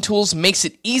collaboration tools makes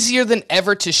it easier than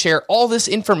ever to share all this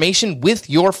information with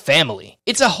your family.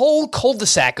 It's a whole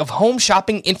cul-de-sac of home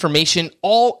shopping information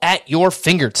all at your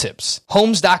fingertips.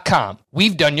 Homes.com.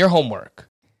 We've done your homework.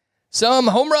 Some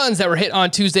home runs that were hit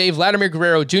on Tuesday. Vladimir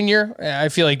Guerrero Jr. I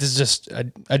feel like this is just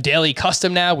a daily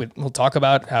custom now. We'll talk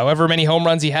about however many home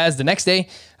runs he has the next day.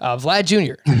 Vlad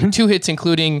Jr., 2 hits,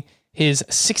 including his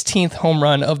 16th home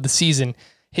run of the season.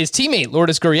 His teammate,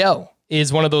 Lourdes Gurriel,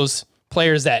 is one of those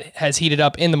players that has heated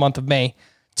up in the month of May.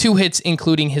 2 hits,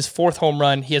 including his 4th home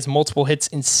run. He has multiple hits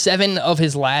in 7 of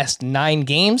his last 9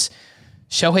 games.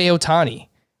 Shohei Ohtani.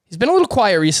 He's been a little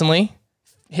quiet recently.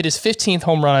 Hit his 15th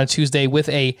home run on Tuesday with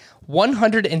a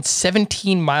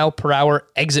 117 mile per hour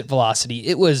exit velocity.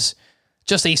 It was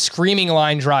just a screaming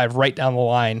line drive right down the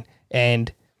line, and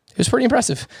it was pretty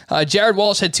impressive. Jared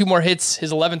Walsh had 2 more hits.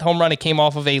 His 11th home run, it came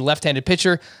off of a left-handed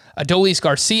pitcher. Adolis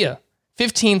Garcia,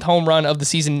 15th home run of the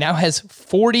season, now has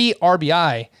 40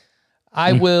 RBI.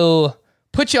 I will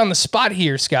put you on the spot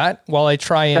here, Scott, while I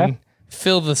try and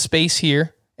fill the space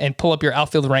here and pull up your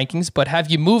outfield rankings. But have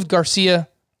you moved Garcia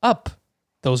up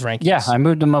those rankings? Yeah, I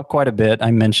moved him up quite a bit.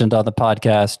 I mentioned on the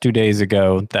podcast 2 days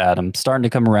ago that I'm starting to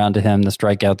come around to him. The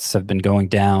strikeouts have been going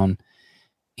down,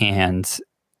 and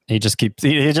he just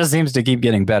seems to keep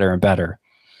getting better and better.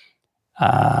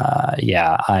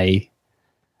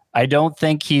 I don't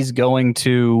think he's going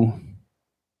to.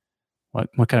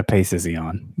 What kind of pace is he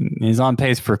on? He's on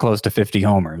pace for close to 50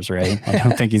 homers, right? I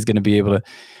don't think he's going to be able to.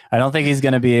 I don't think he's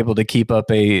going to be able to keep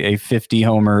up a 50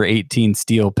 homer, 18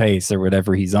 steal pace or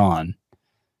whatever he's on.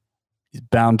 He's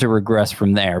bound to regress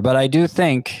from there. But I do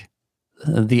think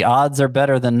the odds are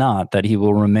better than not that he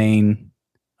will remain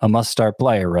a must-start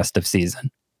player rest of season.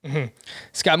 Mm-hmm.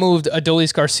 Scott moved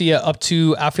Adolis Garcia up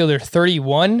to outfielder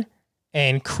 31,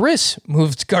 and Chris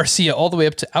moved Garcia all the way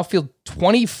up to outfield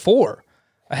 24,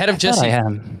 ahead of Jesse. I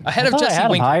had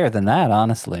him higher than that,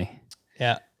 honestly.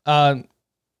 Yeah.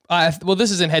 Well,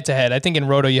 this is in head-to-head. I think in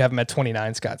Roto you have him at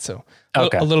 29, Scott, so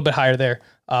a little bit higher there.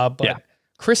 But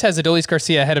Chris has Adolis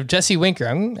Garcia ahead of Jesse Winker.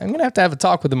 I'm going to have a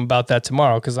talk with him about that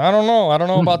tomorrow because I don't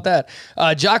know about that.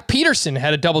 Jock Peterson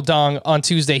had a double dong on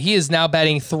Tuesday. He is now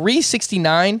batting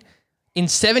 .369 in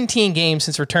 17 games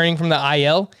since returning from the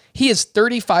IL. He is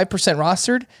 35%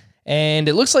 rostered, and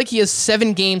it looks like he has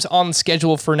 7 games on the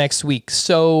schedule for next week.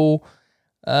 So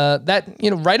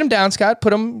write him down, Scott.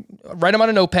 Write him on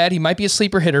a notepad. He might be a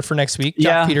sleeper hitter for next week.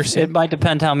 Jock Peterson. It might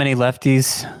depend how many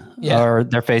lefties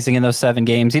they're facing in those 7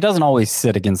 games. He doesn't always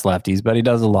sit against lefties, but he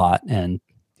does a lot. And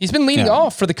he's been leading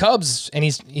off for the Cubs, and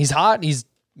he's hot. He's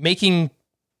making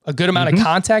a good amount of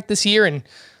contact this year, and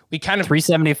we kind of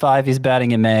 375 he's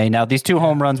batting in May. Now, these 2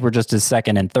 home runs were just his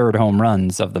 2nd and 3rd home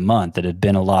runs of the month. It had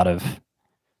been a lot of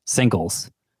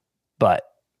singles, but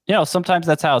sometimes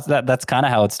that's kind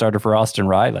of how it started for Austin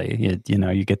Riley.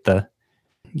 You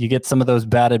get some of those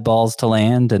batted balls to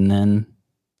land, and then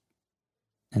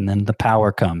the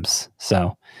power comes.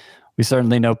 So we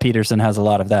certainly know Peterson has a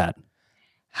lot of that.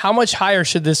 How much higher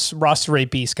should this roster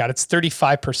rate be, Scott? It's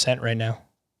 35% right now.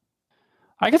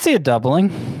 I could see it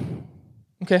doubling.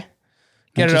 Okay.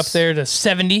 Get it up there to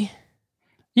 70.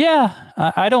 Yeah.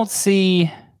 I don't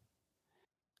see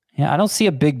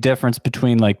a big difference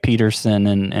between like Peterson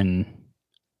and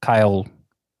Kyle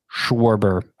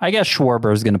Schwarber. I guess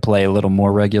Schwarber is going to play a little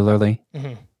more regularly.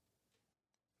 Mm-hmm.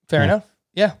 Fair enough.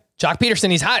 Yeah. Jock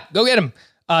Peterson, he's hot. Go get him.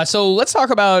 So let's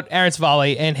talk about Aaron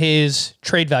Civale and his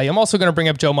trade value. I'm also going to bring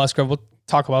up Joe Musgrove. We'll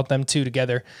talk about them two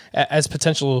together as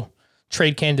potential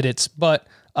trade candidates. But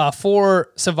for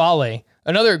Civale,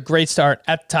 another great start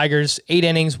at the Tigers. 8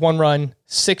 innings, 1 run,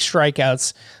 6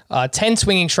 strikeouts, 10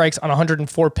 swinging strikes on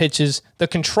 104 pitches. The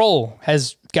control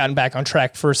has gotten back on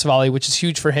track for Civale, which is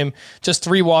huge for him. Just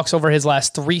 3 walks over his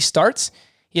last 3 starts.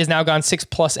 He has now gone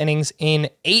 6+ innings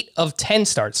in 8 of 10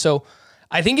 starts. So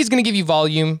I think he's going to give you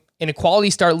volume. In a quality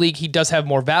start league, he does have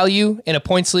more value. In a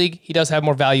points league, he does have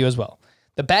more value as well.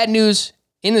 The bad news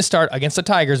in the start against the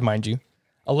Tigers, mind you,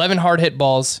 11 hard hit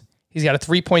balls. He's got a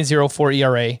 3.04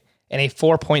 ERA and a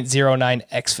 4.09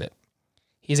 xFIP.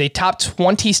 He's a top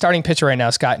 20 starting pitcher right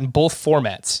now, Scott, in both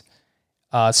formats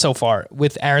so far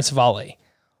with Aaron Civale.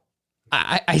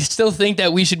 I still think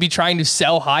that we should be trying to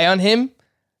sell high on him,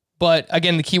 but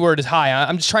again, the key word is high.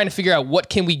 I'm just trying to figure out what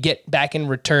can we get back in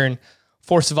return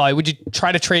for Civale. Would you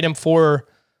try to trade him for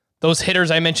those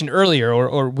hitters I mentioned earlier,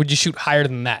 or would you shoot higher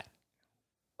than that?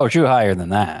 Oh, true, higher than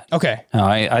that. Okay. No,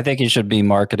 I think he should be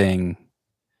marketing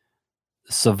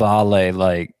Civale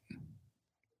like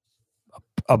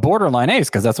a borderline ace,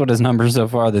 because that's what his numbers so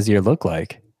far this year look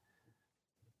like.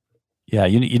 Yeah,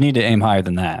 you need to aim higher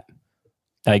than that.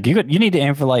 Like you need to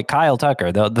aim for like Kyle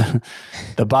Tucker, the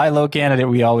buy low candidate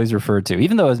we always refer to.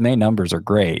 Even though his main numbers are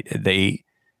great,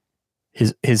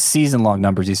 his season long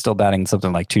numbers, he's still batting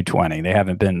something like 220.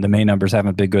 The main numbers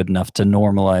haven't been good enough to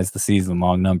normalize the season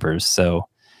long numbers. So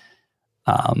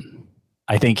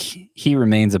I think he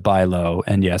remains a buy low,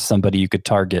 and yes, somebody you could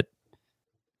target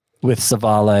with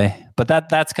Civale, but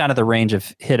that's kind of the range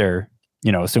of hitter,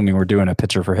 assuming we're doing a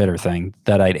pitcher for hitter thing,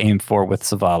 that I'd aim for with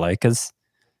Civale, because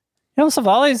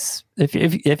Civale's,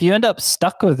 if you end up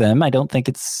stuck with him, I don't think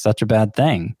it's such a bad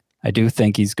thing. I do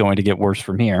think he's going to get worse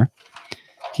from here.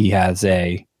 He has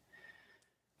a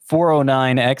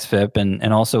 409 xFIP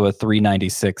and also a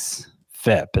 396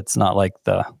 FIP. It's not like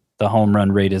the home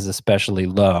run rate is especially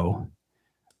low.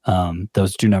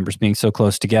 Those two numbers being so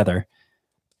close together.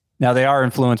 Now, they are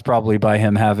influenced probably by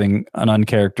him having an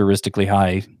uncharacteristically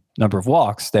high number of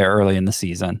walks there early in the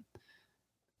season.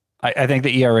 I think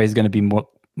the ERA is going to be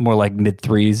more like mid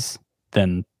threes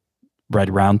than right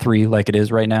around 3 like it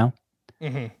is right now.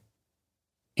 Mm-hmm.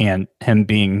 And him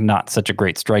being not such a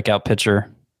great strikeout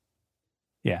pitcher.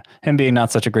 Yeah, him being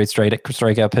not such a great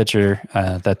strikeout pitcher,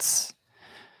 that's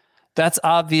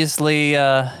obviously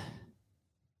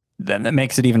that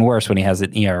makes it even worse when he has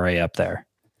an ERA up there.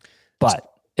 But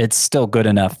it's still good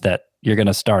enough that you're going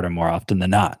to start him more often than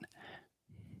not.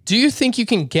 Do you think you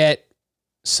can get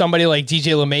somebody like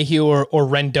DJ LeMahieu or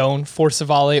Rendon for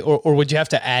Civale, or would you have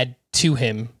to add to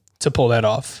him to pull that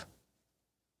off?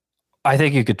 I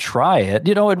think you could try it.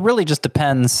 It really just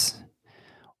depends.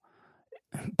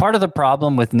 Part of the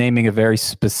problem with naming a very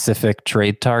specific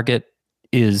trade target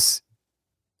is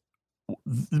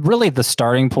really the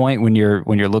starting point when you're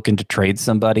looking to trade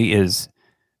somebody is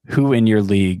who in your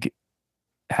league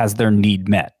has their need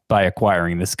met by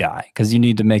acquiring this guy, because you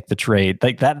need to make the trade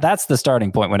like that. That's the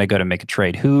starting point when I go to make a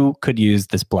trade. Who could use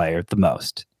this player the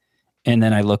most? And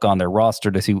then I look on their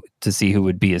roster to see who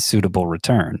would be a suitable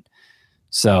return.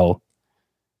 So,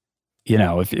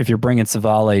 if you're bringing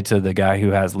Civale to the guy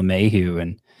who has LeMahieu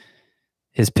and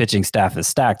his pitching staff is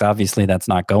stacked, obviously that's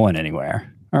not going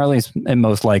anywhere, or at least it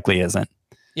most likely isn't.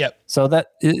 Yep. So that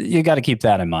you got to keep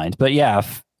that in mind. But yeah,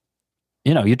 if,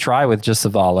 you try with just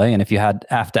Civale, and if you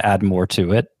have to add more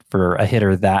to it for a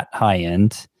hitter that high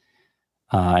end,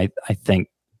 I think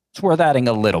it's worth adding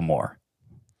a little more.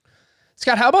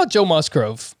 Scott, how about Joe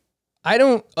Musgrove? I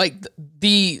don't like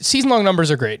the season-long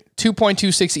numbers are great.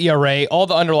 2.26 ERA. All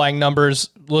the underlying numbers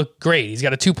look great. He's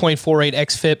got a 2.48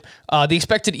 xFIP. The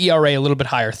expected ERA a little bit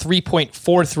higher,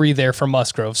 3.43 there for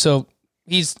Musgrove. So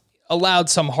he's allowed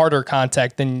some harder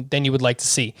contact than you would like to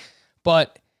see.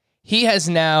 But he has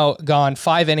now gone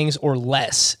 5 innings or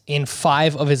less in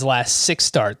 5 of his last 6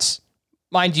 starts.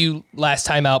 Mind you, last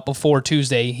time out before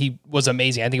Tuesday, he was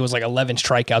amazing. I think it was like 11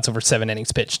 strikeouts over 7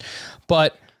 innings pitched.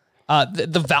 But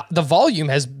the volume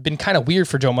has been kind of weird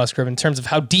for Joe Musgrove in terms of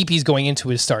how deep he's going into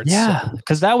his starts. Yeah,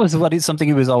 because that was something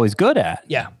he was always good at.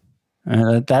 Yeah.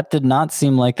 That did not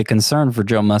seem like the concern for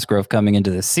Joe Musgrove coming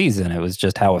into this season. It was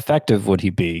just how effective would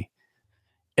he be.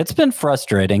 It's been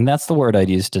frustrating. That's the word I'd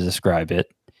use to describe it.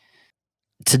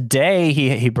 Today,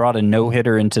 he brought a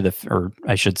no-hitter into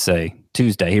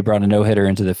Tuesday, he brought a no-hitter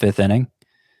into the 5th inning,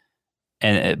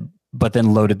 but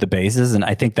then loaded the bases, and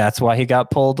I think that's why he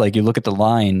got pulled. Like, you look at the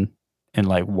line, and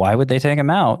like, why would they take him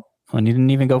out when he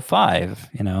didn't even go 5?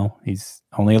 He's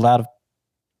only allowed a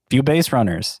few base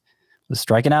runners, was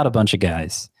striking out a bunch of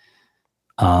guys,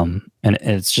 and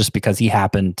it's just because it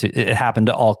happened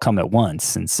to all come at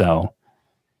once, and so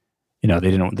they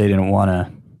didn't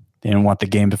want the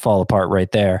game to fall apart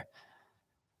right there.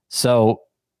 So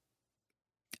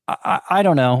I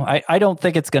don't know. I don't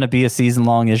think it's going to be a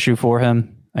season-long issue for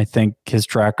him. I think his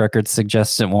track record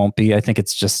suggests it won't be. I think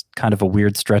it's just kind of a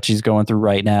weird stretch he's going through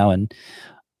right now. And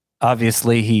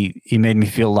obviously he made me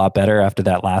feel a lot better after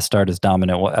that last start, as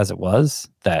dominant as it was,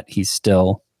 that he's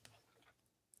still,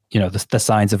 the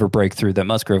signs of a breakthrough that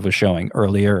Musgrove was showing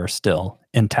earlier are still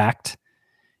intact.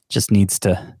 Just needs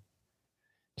to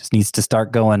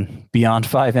start going beyond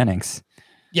 5 innings.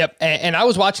 Yep. And I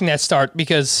was watching that start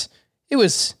because it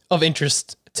was of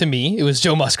interest to me. It was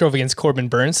Joe Musgrove against Corbin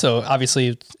Burns. So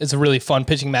obviously it's a really fun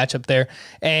pitching matchup there.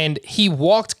 And he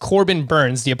walked Corbin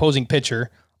Burns, the opposing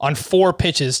pitcher, on 4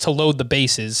 pitches to load the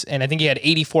bases. And I think he had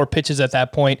 84 pitches at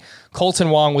that point.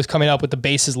 Colton Wong was coming up with the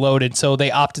bases loaded. So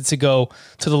they opted to go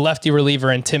to the lefty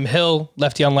reliever and Tim Hill,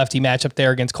 lefty on lefty matchup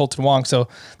there against Colton Wong. So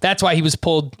that's why he was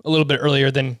pulled a little bit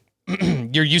earlier than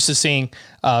you're used to seeing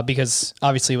because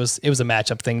obviously it was a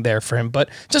matchup thing there for him. But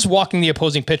just walking the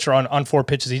opposing pitcher on 4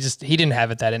 pitches, he didn't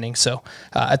have it that inning. So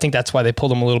I think that's why they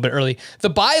pulled him a little bit early. The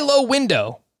buy low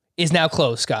window is now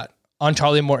closed, Scott, on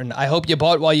Charlie Morton. I hope you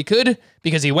bought while you could,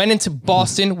 because he went into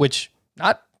Boston, which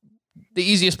not the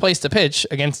easiest place to pitch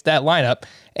against that lineup,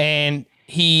 and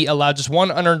he allowed just 1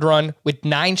 unearned run with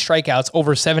 9 strikeouts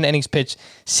over 7 innings pitched,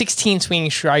 16 swinging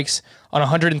strikes on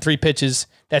 103 pitches.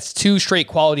 That's 2 straight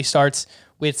quality starts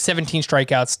with 17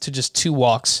 strikeouts to just 2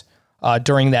 walks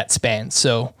during that span.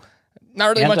 So not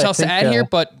really much else to add here,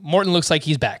 but Morton looks like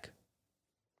he's back.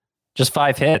 Just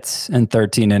 5 hits in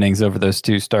 13 innings over those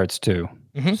 2 starts too.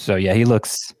 Mm-hmm. So yeah, he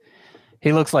looks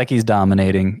like he's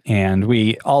dominating, and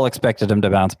we all expected him to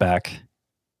bounce back.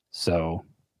 So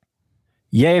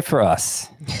yay for us.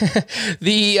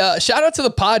 The shout out to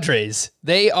the Padres.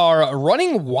 They are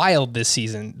running wild this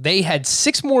season. They had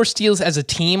 6 more steals as a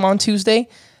team on Tuesday.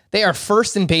 They are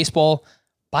first in baseball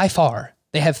by far.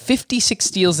 They have 56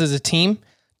 steals as a team.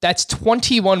 That's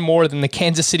 21 more than the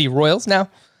Kansas City Royals. Now,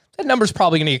 that number's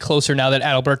probably going to get closer now that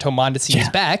Adalberto Mondesi is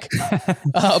back.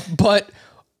 But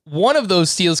one of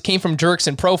those steals came from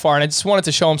Jurickson Profar, and I just wanted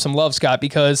to show him some love, Scott,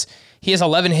 because he has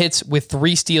 11 hits with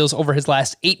 3 steals over his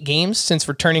last 8 games since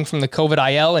returning from the COVID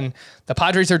IL, and the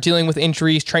Padres are dealing with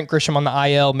injuries. Trent Grisham on the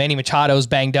IL, Manny Machado's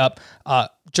banged up.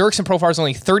 Jurickson Profar is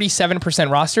only 37%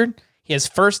 rostered. He has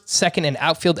first, second, and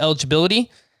outfield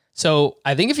eligibility. So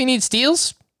I think if you need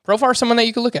steals, Profar is someone that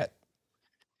you could look at.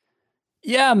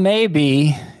 Yeah,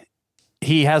 maybe.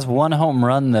 He has 1 home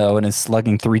run, though, and is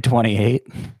slugging .328.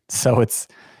 So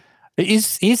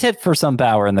he's hit for some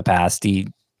power in the past. He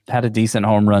had a decent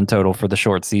home run total for the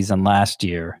short season last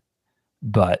year,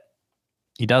 but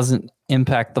he doesn't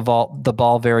impact the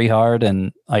ball very hard.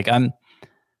 And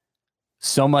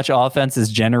so much offense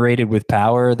is generated with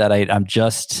power that I'm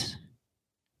just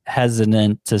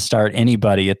hesitant to start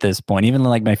anybody at this point, even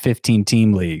like my 15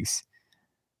 team leagues,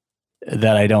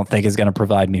 that I don't think is going to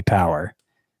provide me power.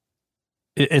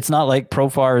 It's not like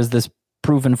Profar is this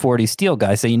proven 40 steal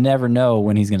guy, so you never know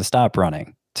when he's going to stop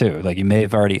running too. Like, you may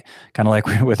have already, kind of like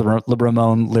with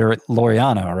Ramon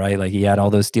Laureano, right? Like, he had all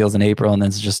those steals in April and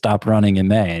then just stopped running in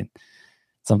May.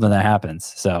 Something that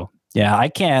happens. So yeah, I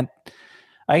can't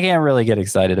really get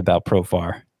excited about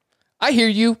Profar. I hear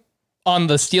you on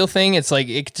the steal thing. It's like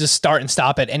it could just start and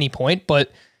stop at any point,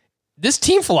 but this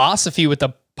team philosophy with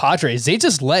the Padres, they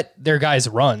just let their guys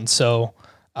run. So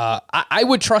I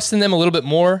would trust in them a little bit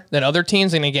more than other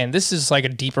teams. And again, this is like a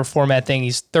deeper format thing.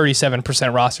 He's 37%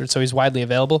 rostered, so he's widely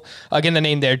available. Again, the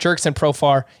name there, Jurickson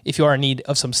Profar, if you are in need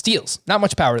of some steals. Not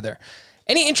much power there.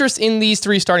 Any interest in these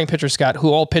 3 starting pitchers, Scott, who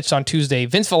all pitched on Tuesday?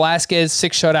 Vince Velasquez,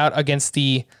 6 shutout against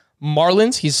the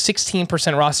Marlins. He's 16%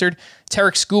 rostered.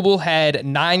 Tarek Skubal had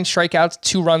 9 strikeouts,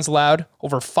 2 runs allowed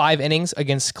over 5 innings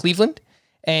against Cleveland.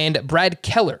 And Brad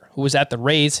Keller, who was at the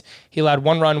Rays, he allowed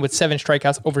 1 run with 7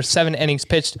 strikeouts over 7 innings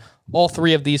pitched. All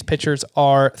 3 of these pitchers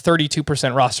are 32%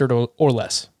 rostered or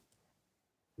less.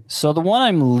 So the one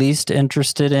I'm least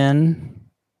interested in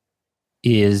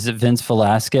is Vince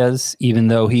Velasquez, even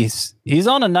though he's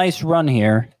on a nice run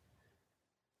here.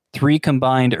 3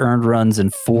 combined earned runs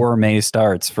and 4 May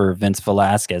starts for Vince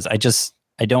Velasquez.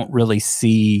 I don't really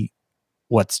see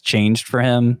what's changed for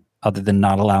him other than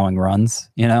not allowing runs,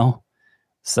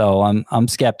 So I'm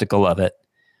skeptical of it.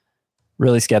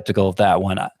 Really skeptical of that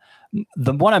one.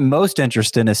 The one I'm most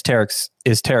interested in is Tarek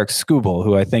Skubal,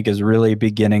 who I think is really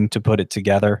beginning to put it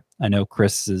together. I know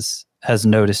Chris has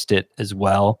noticed it as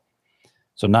well.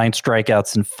 So 9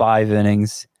 strikeouts in 5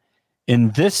 innings in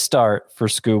this start for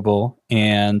Skubal,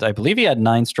 and I believe he had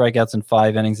 9 strikeouts in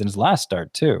 5 innings in his last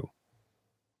start too.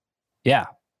 Yeah.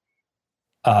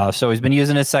 So he's been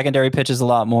using his secondary pitches a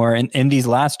lot more. In these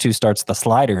last 2 starts, the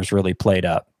sliders really played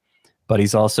up, but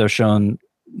he's also shown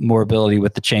more ability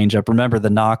with the changeup. Remember, the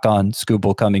knock on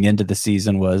Skubal coming into the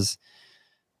season was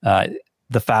the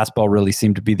fastball really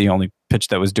seemed to be the only pitch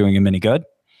that was doing him any good,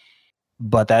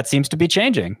 but that seems to be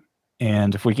changing.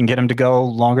 And if we can get him to go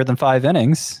longer than 5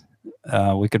 innings,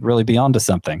 we could really be onto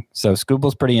something. So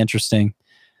Skubal's pretty interesting.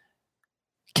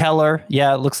 Keller,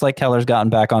 yeah, it looks like Keller's gotten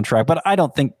back on track, but I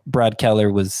don't think Brad Keller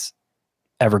was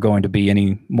ever going to be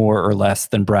any more or less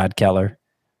than Brad Keller.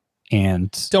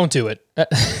 And don't do it.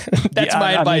 That's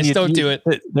my advice. Don't do it.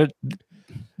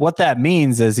 What that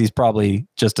means is he's probably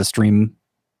just a streamer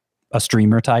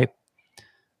type,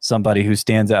 somebody who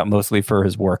stands out mostly for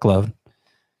his workload.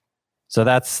 So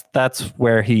that's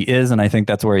where he is, and I think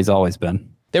that's where he's always been.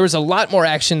 There was a lot more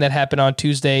action that happened on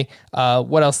Tuesday.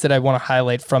 What else did I want to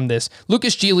highlight from this?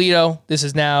 Lucas Giolito, this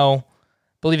is now, I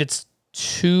believe it's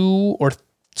 2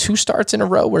 starts in a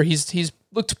row where he's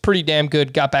looked pretty damn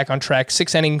good, got back on track.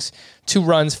 6 innings, 2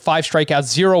 runs, 5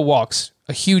 strikeouts, 0 walks.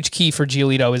 A huge key for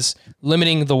Giolito is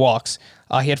limiting the walks.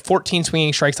 He had 14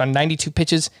 swinging strikes on 92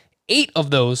 pitches. 8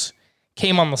 of those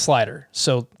came on the slider.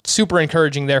 So super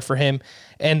encouraging there for him.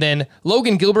 And then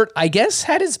Logan Gilbert, I guess,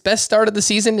 had his best start of the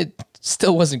season. It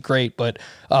still wasn't great, but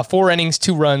 4 innings,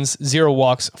 2 runs, 0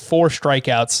 walks, 4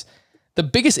 strikeouts. The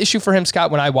biggest issue for him,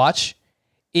 Scott, when I watch,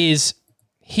 is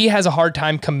he has a hard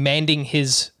time commanding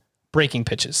his breaking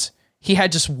pitches. He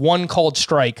had just 1 called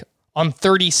strike on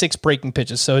 36 breaking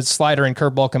pitches, so his slider and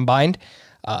curveball combined.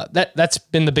 That's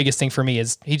been the biggest thing for me,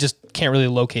 is he just can't really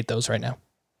locate those right now.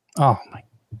 Oh my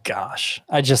gosh.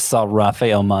 I just saw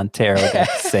Rafael Montero get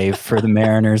saved for the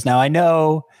Mariners. Now I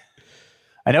know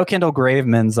Kendall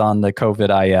Graveman's on the COVID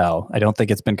IL. I don't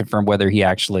think it's been confirmed whether he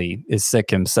actually is sick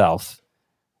himself,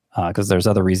 because there's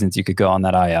other reasons you could go on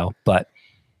that IL. But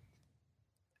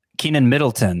Keenan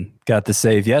Middleton got the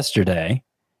save yesterday.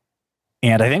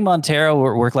 And I think Montero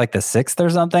worked like the 6th or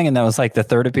something, and that was like the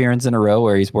 3rd appearance in a row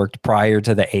where he's worked prior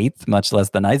to the 8th, much less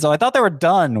the 9th. So I thought they were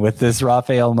done with this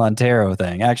Rafael Montero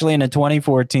thing. Actually, in my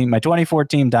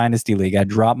 2014 Dynasty League, I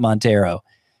dropped Montero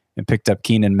and picked up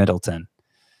Keenan Middleton.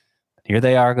 Here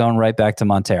they are going right back to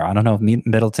Montero. I don't know if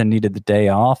Middleton needed the day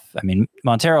off. I mean,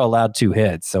 Montero allowed 2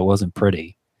 hits, so it wasn't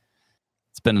pretty.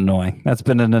 It's been annoying. That's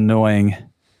been an annoying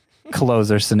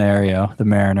closer scenario, the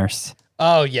Mariners.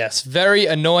 Oh, yes. Very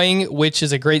annoying, which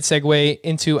is a great segue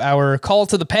into our call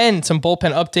to the pen, some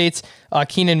bullpen updates.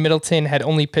 Keenan Middleton had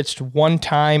only pitched 1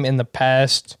 time in the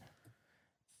past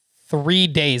 3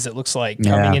 days, it looks like,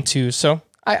 coming into. So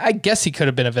I guess he could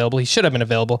have been available. He should have been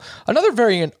available. Another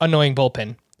very annoying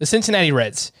bullpen, the Cincinnati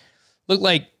Reds. Looked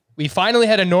like we finally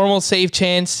had a normal save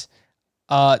chance.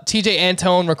 TJ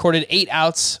Antone recorded 8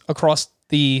 outs across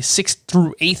the 6th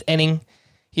through 8th inning.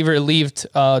 He relieved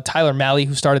Tyler Mahle,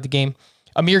 who started the game.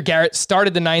 Amir Garrett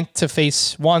started the 9th to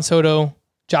face Juan Soto,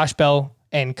 Josh Bell,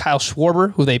 and Kyle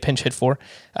Schwarber, who they pinch hit for.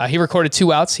 He recorded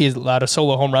 2 outs. He allowed a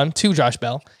solo home run to Josh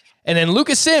Bell. And then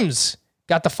Lucas Sims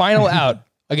got the final out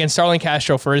against Starlin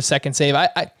Castro for his 2nd save.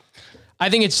 I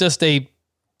think it's just a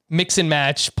mix and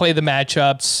match, play the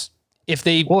matchups. If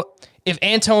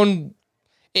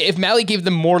Mahle gave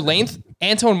them more length,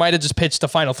 Antone might have just pitched the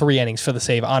final 3 innings for the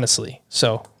save, honestly.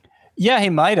 So, yeah, he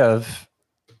might have.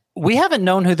 We haven't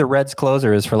known who the Reds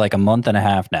closer is for like a month and a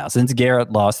half now, since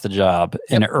Garrett lost the job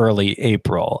in early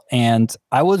April. And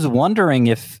I was wondering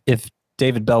if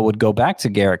David Bell would go back to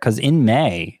Garrett, because in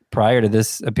May, prior to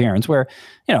this appearance, where,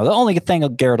 the only thing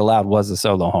Garrett allowed was a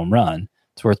solo home run,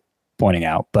 it's worth pointing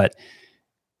out. But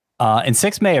in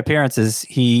 6 May appearances,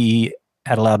 he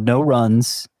had allowed no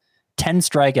runs, 10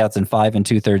 strikeouts in 5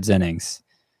 2/3 innings.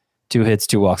 2 hits,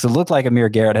 2 walks. It looked like Amir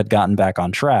Garrett had gotten back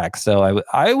on track. So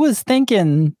I was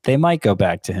thinking they might go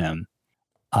back to him.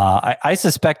 I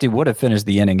suspect he would have finished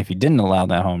the inning if he didn't allow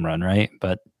that home run, right?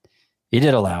 But he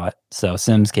did allow it. So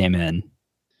Sims came in.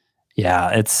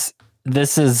 Yeah,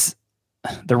 this is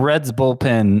the Reds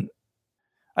bullpen.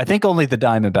 I think only the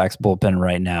Diamondbacks bullpen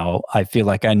right now, I feel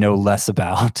like I know less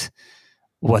about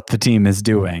what the team is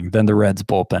doing than the Reds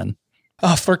bullpen.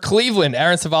 For Cleveland,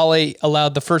 Aaron Civale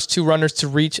allowed the first 2 runners to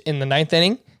reach in the 9th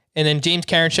inning. And then James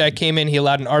Karinchak came in. He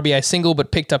allowed an RBI single,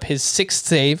 but picked up his 6th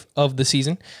save of the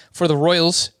season. For the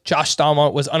Royals, Josh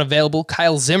Staumont was unavailable.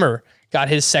 Kyle Zimmer got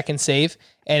his 2nd save.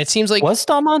 And it seems like... Was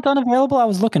Staumont unavailable? I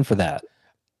was looking for that.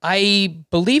 I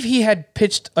believe he had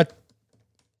pitched a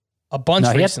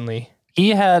bunch recently. He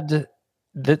had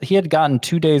gotten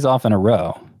 2 days off in a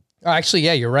row. Actually,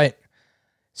 yeah, you're right.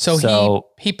 So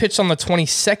he pitched on the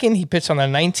 22nd, he pitched on the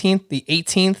 19th, the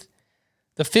 18th,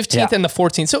 the 15th, and the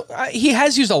 14th. So he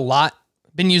has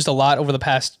been used a lot over the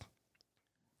past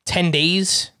 10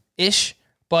 days-ish.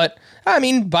 But, I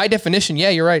mean, by definition, yeah,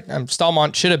 you're right.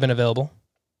 Staumont should have been available.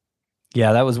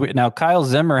 Yeah, that was weird. Now, Kyle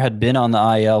Zimmer had been on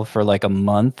the IL for like a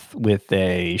month with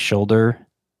a shoulder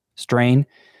strain.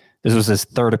 This was his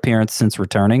 3rd appearance since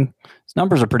returning. His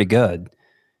numbers are pretty good.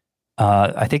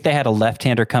 I think they had a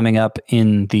left-hander coming up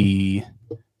in the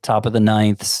top of the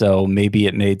 9th, so maybe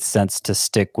it made sense to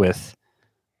stick with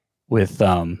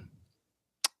Brentz,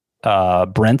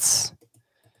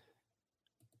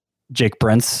 Jake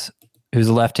Brentz, who's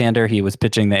a left-hander. He was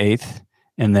pitching the 8th,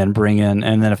 and then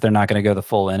if they're not going to go the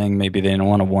full inning, maybe they didn't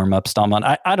want to warm up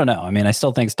Staumont. I don't know. I mean, I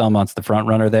still think Staumont's the front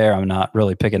runner there. I'm not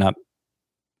really thinking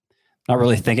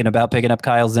about picking up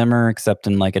Kyle Zimmer, except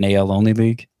in like an AL only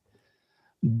league.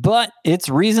 But it's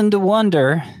reason to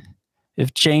wonder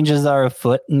if changes are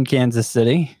afoot in Kansas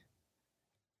City.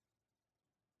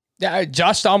 Yeah,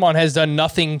 Josh Staumont has done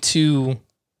nothing to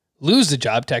lose the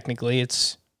job, technically.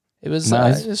 It's It was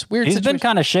this weird He's situation. been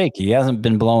kind of shaky. He hasn't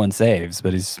been blowing saves,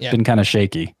 but he's been kind of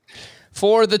shaky.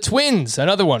 For the Twins,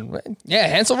 another one. Yeah,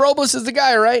 Hansel Robles is the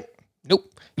guy, right? Nope.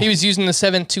 He was using the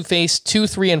 7-2 face, 2,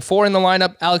 3, and 4 in the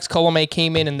lineup. Alex Colomé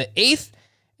came in the 8th,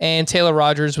 and Taylor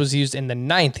Rogers was used in the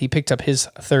 9th. He picked up his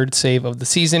 3rd save of the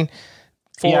season.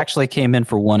 He actually came in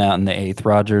for 1 out in the 8th,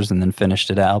 Rogers, and then finished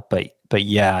it out. But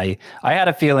yeah, I had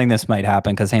a feeling this might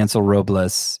happen because Hansel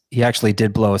Robles, he actually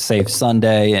did blow a save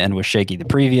Sunday and was shaky the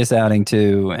previous outing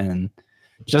too, and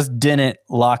just didn't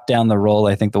lock down the role,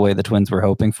 I think, the way the Twins were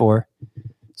hoping for.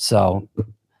 So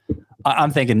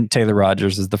I'm thinking Taylor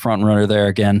Rogers is the front runner there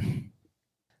again.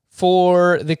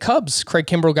 For the Cubs, Craig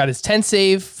Kimbrell got his 10th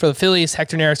save. For the Phillies,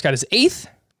 Hector Neris got his 8th.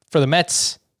 For the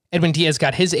Mets, Edwin Diaz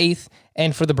got his 8th.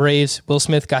 And for the Braves, Will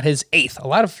Smith got his 8th. A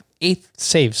lot of 8th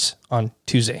saves on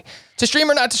Tuesday. To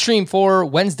stream or not to stream for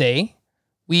Wednesday,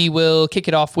 we will kick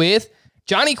it off with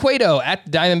Johnny Cueto at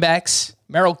the Diamondbacks,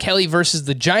 Merrill Kelly versus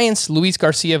the Giants, Luis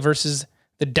Garcia versus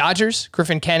the Dodgers,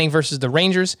 Griffin Canning versus the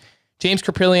Rangers, James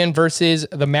Kaprielian versus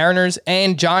the Mariners,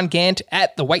 and John Gant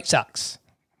at the White Sox.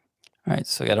 All right,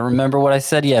 so I got to remember what I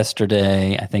said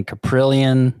yesterday. I think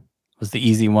Kaprielian was the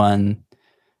easy one,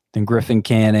 then Griffin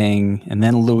Canning, and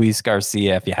then Luis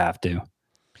Garcia if you have to.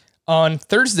 On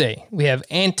Thursday, we have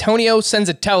Antonio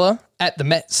Senzatella at the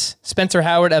Mets, Spencer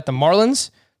Howard at the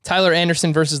Marlins, Tyler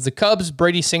Anderson versus the Cubs,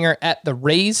 Brady Singer at the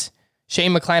Rays,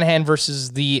 Shane McClanahan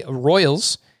versus the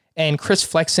Royals, and Chris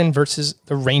Flexen versus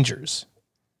the Rangers.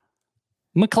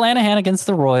 McClanahan against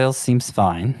the Royals seems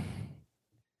fine.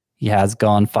 He has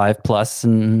gone 5+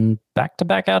 in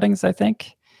back-to-back outings, I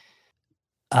think.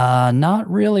 Not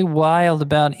really wild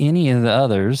about any of the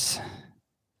others,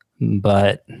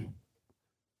 but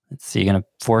let's see, you're going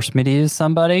to force me to use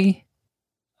somebody?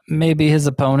 Maybe his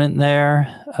opponent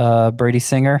there, Brady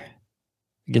Singer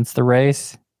against the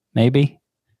Rays, maybe.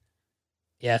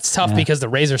 Yeah, it's tough because the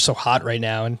Rays are so hot right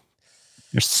now. And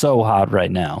you're so hot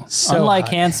right now. So Unlike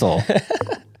hot. Hansel.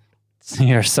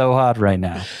 You're so hot right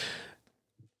now.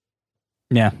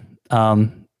 Yeah.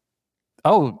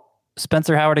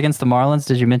 Spencer Howard against the Marlins.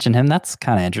 Did you mention him? That's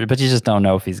kind of interesting, but you just don't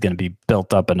know if he's going to be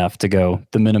built up enough to go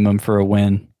the minimum for a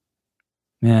win.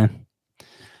 Yeah.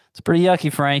 It's pretty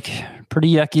yucky, Frank.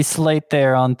 Pretty yucky slate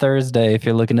there on Thursday if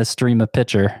you're looking to stream a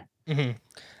pitcher. Mm-hmm.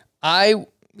 I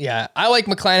like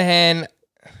McClanahan,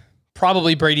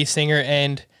 probably Brady Singer,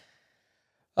 and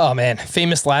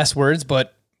famous last words,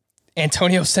 but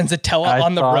Antonio Senzatella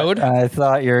on the road. I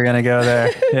thought you were going to go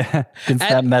there. Yeah, against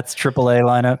that Mets AAA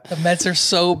lineup. The Mets are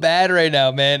so bad right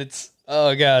now, man.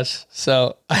 Oh gosh.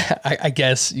 So I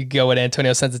guess you go with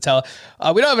Antonio Senzatella.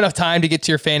 We don't have enough time to get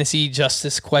to your fantasy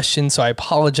justice question, so I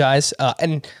apologize.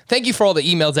 And thank you for all the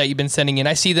emails that you've been sending in.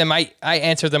 I see them. I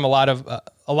answer them a lot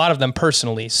of them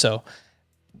personally. So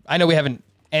I know we haven't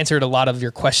answered a lot of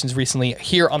your questions recently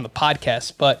here on the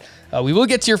podcast, but we will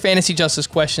get to your fantasy justice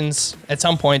questions at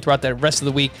some point throughout the rest of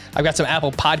the week. I've got some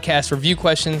Apple Podcast review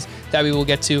questions that we will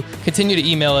get to. Continue to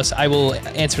email us. I will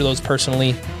answer those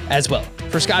personally as well.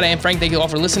 For Scott and Frank, thank you all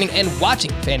for listening and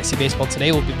watching Fantasy Baseball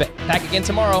today. We'll be back again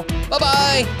tomorrow.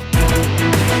 Bye-bye.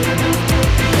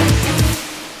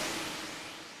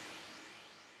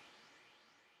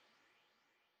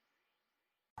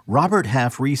 Robert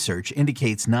Half research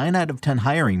indicates 9 out of 10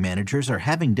 hiring managers are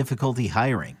having difficulty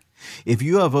hiring. If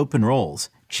you have open roles,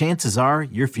 chances are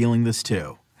you're feeling this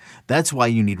too. That's why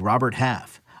you need Robert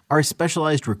Half. Our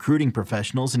specialized recruiting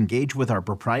professionals engage with our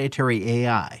proprietary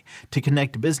AI to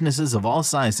connect businesses of all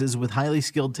sizes with highly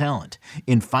skilled talent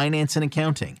in finance and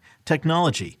accounting,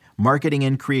 technology, marketing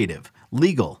and creative,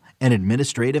 legal, and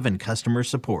administrative and customer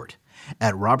support.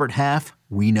 At Robert Half,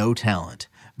 we know talent.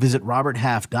 Visit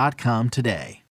roberthalf.com today.